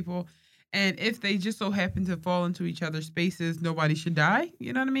group of people. And if they just so happen to fall into each other's spaces, nobody should die.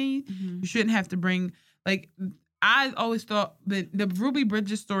 You know what I mean? You shouldn't have to bring, like, I always thought that the Ruby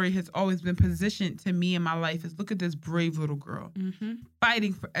Bridges story has always been positioned to me in my life as, look at this brave little girl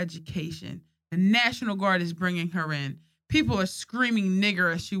fighting for education. The National Guard is bringing her in. People are screaming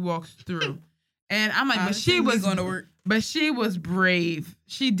nigger as she walks through. And I'm like, but she was going to work. But she was brave.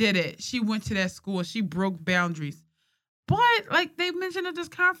 She did it. She went to that school. She broke boundaries. But like they mentioned at this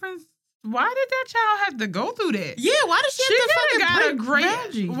conference, why did that child have to go through that? Yeah, why did she have to break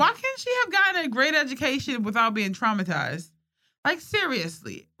boundaries? Why can't she have gotten a great education without being traumatized? Like,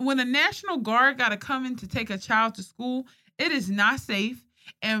 seriously, when the National Guard got to come in to take a child to school, it is not safe.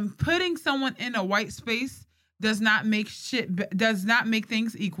 And putting someone in a white space does not make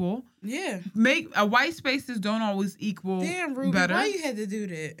things equal. Yeah. White spaces don't always equal. Damn, Ruby, better. why you had to do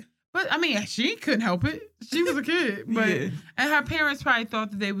that? But I mean, she couldn't help it. She was a kid, but and her parents probably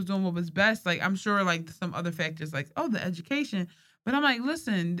thought that they was doing what was best. Like, I'm sure, like some other factors, like the education. But I'm like,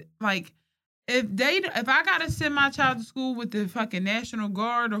 listen, like if I gotta send my child to school with the fucking National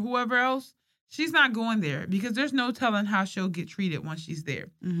Guard or whoever else, she's not going there because there's no telling how she'll get treated once she's there.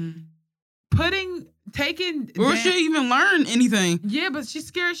 Or she'll even learn anything. Yeah, but she's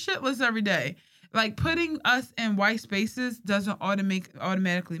scared shitless every day. Like, putting us in white spaces doesn't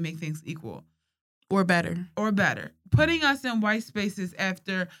automatically make things equal. Or better. Putting us in white spaces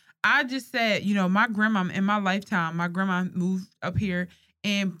after, I just said, you know, my grandma, in my lifetime, my grandma moved up here.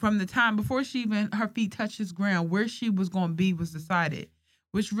 And from the time, before her feet touched this ground, where she was going to be was decided.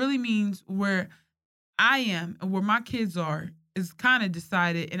 Which really means where I am and where my kids are is kind of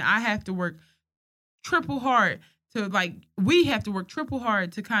decided. And I have to work triple hard we have to work triple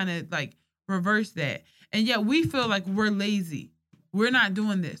hard to kind of, like, reverse that. And yet we feel like we're lazy. We're not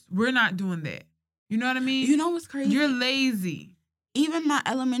doing this. We're not doing that. You know what I mean? You know what's crazy? You're lazy. Even when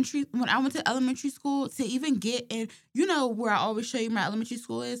I went to elementary school, to even get in, you know where I always show you my elementary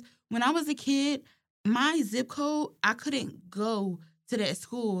school is? When I was a kid, my zip code, I couldn't go to that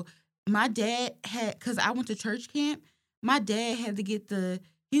school. My dad because I went to church camp, my dad had to get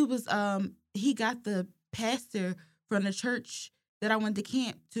he got the pastor from the church that I went to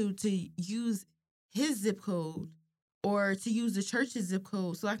camp to use his zip code or to use the church's zip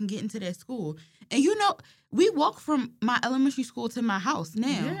code so I can get into that school. And you know, we walk from my elementary school to my house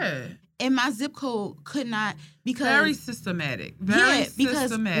now. Yeah. And my zip code could not, because very systematic.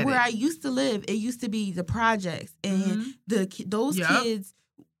 Because where I used to live, it used to be the projects, and those kids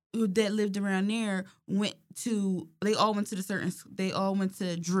that lived around there they all went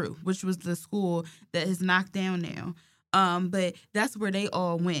to Drew, which was the school that is knocked down now. But that's where they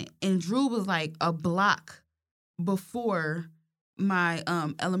all went, and Drew was like a block before my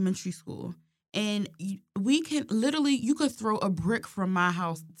elementary school. And we can literally, you could throw a brick from my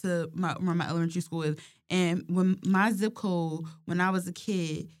house to where my elementary school is. And when my zip code, when I was a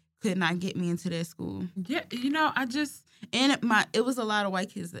kid, could not get me into that school. Yeah, you know, it was a lot of white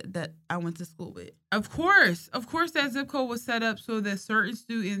kids that I went to school with. Of course, that zip code was set up so that certain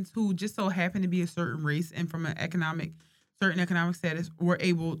students who just so happen to be a certain race and from certain economic status were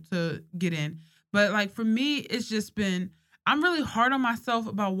able to get in. But like for me, it's just been, I'm really hard on myself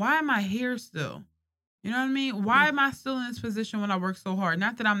about why am I here still? You know what I mean? Why am I still in this position when I work so hard?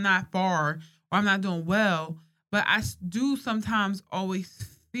 Not that I'm not far or I'm not doing well, but I do sometimes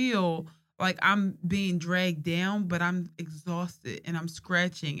always feel like I'm being dragged down, but I'm exhausted and I'm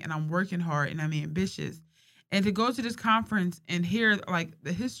scratching and I'm working hard and I'm ambitious. And to go to this conference and hear like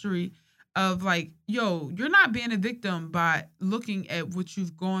the history of like, yo, you're not being a victim by looking at what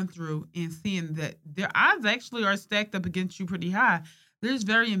you've gone through and seeing that their odds actually are stacked up against you pretty high. There's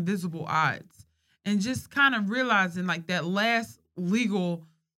very invisible odds. And just kind of realizing like that last legal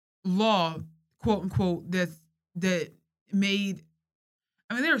law, quote unquote, that made,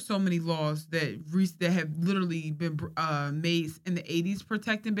 I mean, there are so many laws that have literally been made in the 80s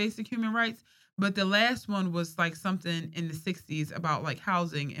protecting basic human rights. But the last one was like something in the 60s about like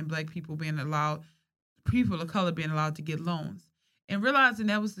housing and Black people people of color being allowed to get loans. And realizing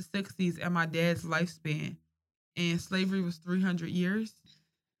that was the 60s and my dad's lifespan. And slavery was 300 years.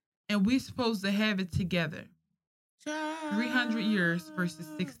 And we're supposed to have it together. 300 years versus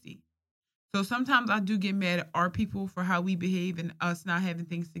 60. So sometimes I do get mad at our people for how we behave and us not having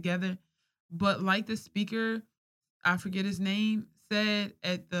things together. But like the speaker, I forget his name, said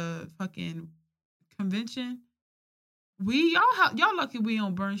at the fucking convention, y'all lucky we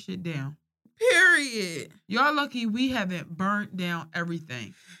don't burn shit down. Period. Y'all lucky we haven't burnt down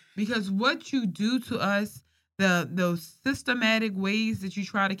everything. Because what you do to us, those systematic ways that you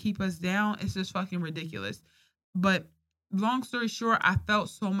try to keep us down, it's just fucking ridiculous. But long story short, I felt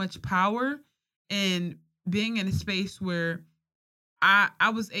so much power in being in a space where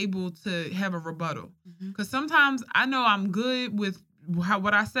I was able to have a rebuttal. Because sometimes I know I'm good with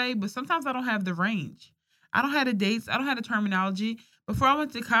what I say, but sometimes I don't have the range. I don't have the dates. I don't have the terminology. Before I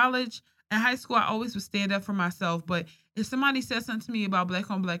went to college and high school, I always would stand up for myself. But if somebody said something to me about Black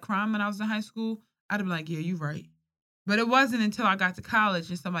on Black crime when I was in high school, I'd be like, yeah, you're right. But it wasn't until I got to college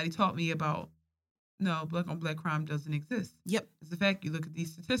and somebody taught me about, no, Black on Black crime doesn't exist. Yep. It's a fact. You look at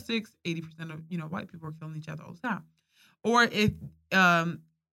these statistics, 80% of white people are killing each other all the time. Or if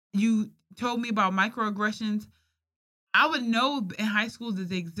you told me about microaggressions, I would know in high school that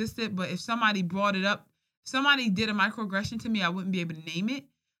they existed, but if somebody brought it up, somebody did a microaggression to me, I wouldn't be able to name it.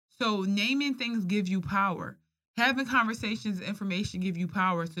 So naming things give you power. Having conversations and information give you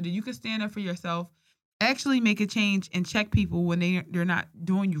power so that you can stand up for yourself, actually make a change, and check people when they're not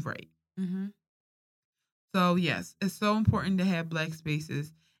doing you right. Mm-hmm. So, yes, it's so important to have Black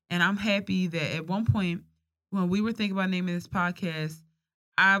spaces. And I'm happy that at one point, when we were thinking about naming this podcast,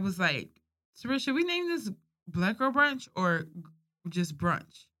 I was like, Sabrina, should we name this Black Girl Brunch or just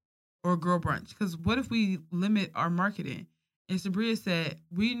brunch or girl brunch? Because what if we limit our marketing? And Sabrina said,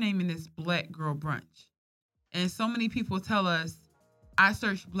 we're naming this Black Girl Brunch. And so many people tell us, I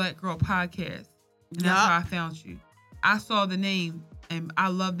searched Black Girl Podcast, and that's how I found you. I saw the name, and I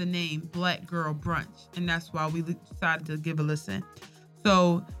love the name Black Girl Brunch, and that's why we decided to give a listen.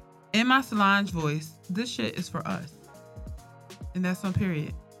 So, in my Solange voice, this shit is for us. And that's on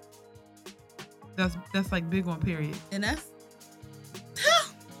period. That's like big on period. And that's...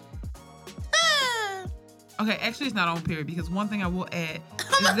 Okay, actually it's not on period, because one thing I will add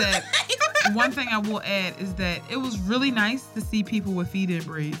is that it was really nice to see people with feed-in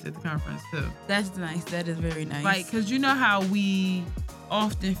braids at the conference too. That's nice. That is very nice. Like, because you know how we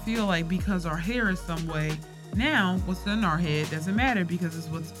often feel like because our hair is some way, now what's in our head doesn't matter because it's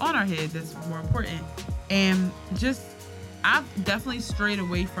what's on our head that's more important. And just, I've definitely strayed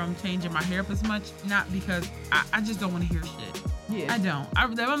away from changing my hair up as much, not because I just don't want to hear shit. Yeah. I don't.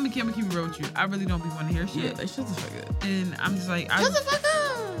 I'm gonna keep it real with you. I really don't be want to hear shit. Yeah, like, shut the fuck up. And I'm just like, shut the fuck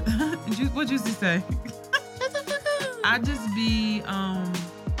up. What Juicy say? Shut the fuck up. I just be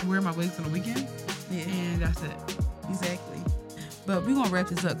wearing my wigs on the weekend. Yeah. And that's it. Exactly. But we're going to wrap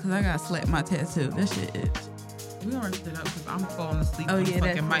this up because I got to slap my tattoo. That shit is. We're going to wrap it up because I'm falling asleep on the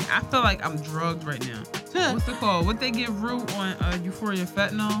fucking mic. I feel like I'm drugged right now. What's it called? What they give Rue on Euphoria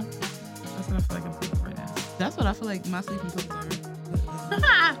Fentanyl? That's what I feel like I'm taking right now. That's what I feel like my sleeping pills are.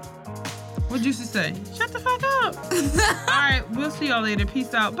 What'd Juicy say? Shut the fuck up. All right. We'll see y'all later.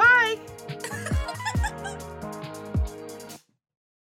 Peace out. Bye.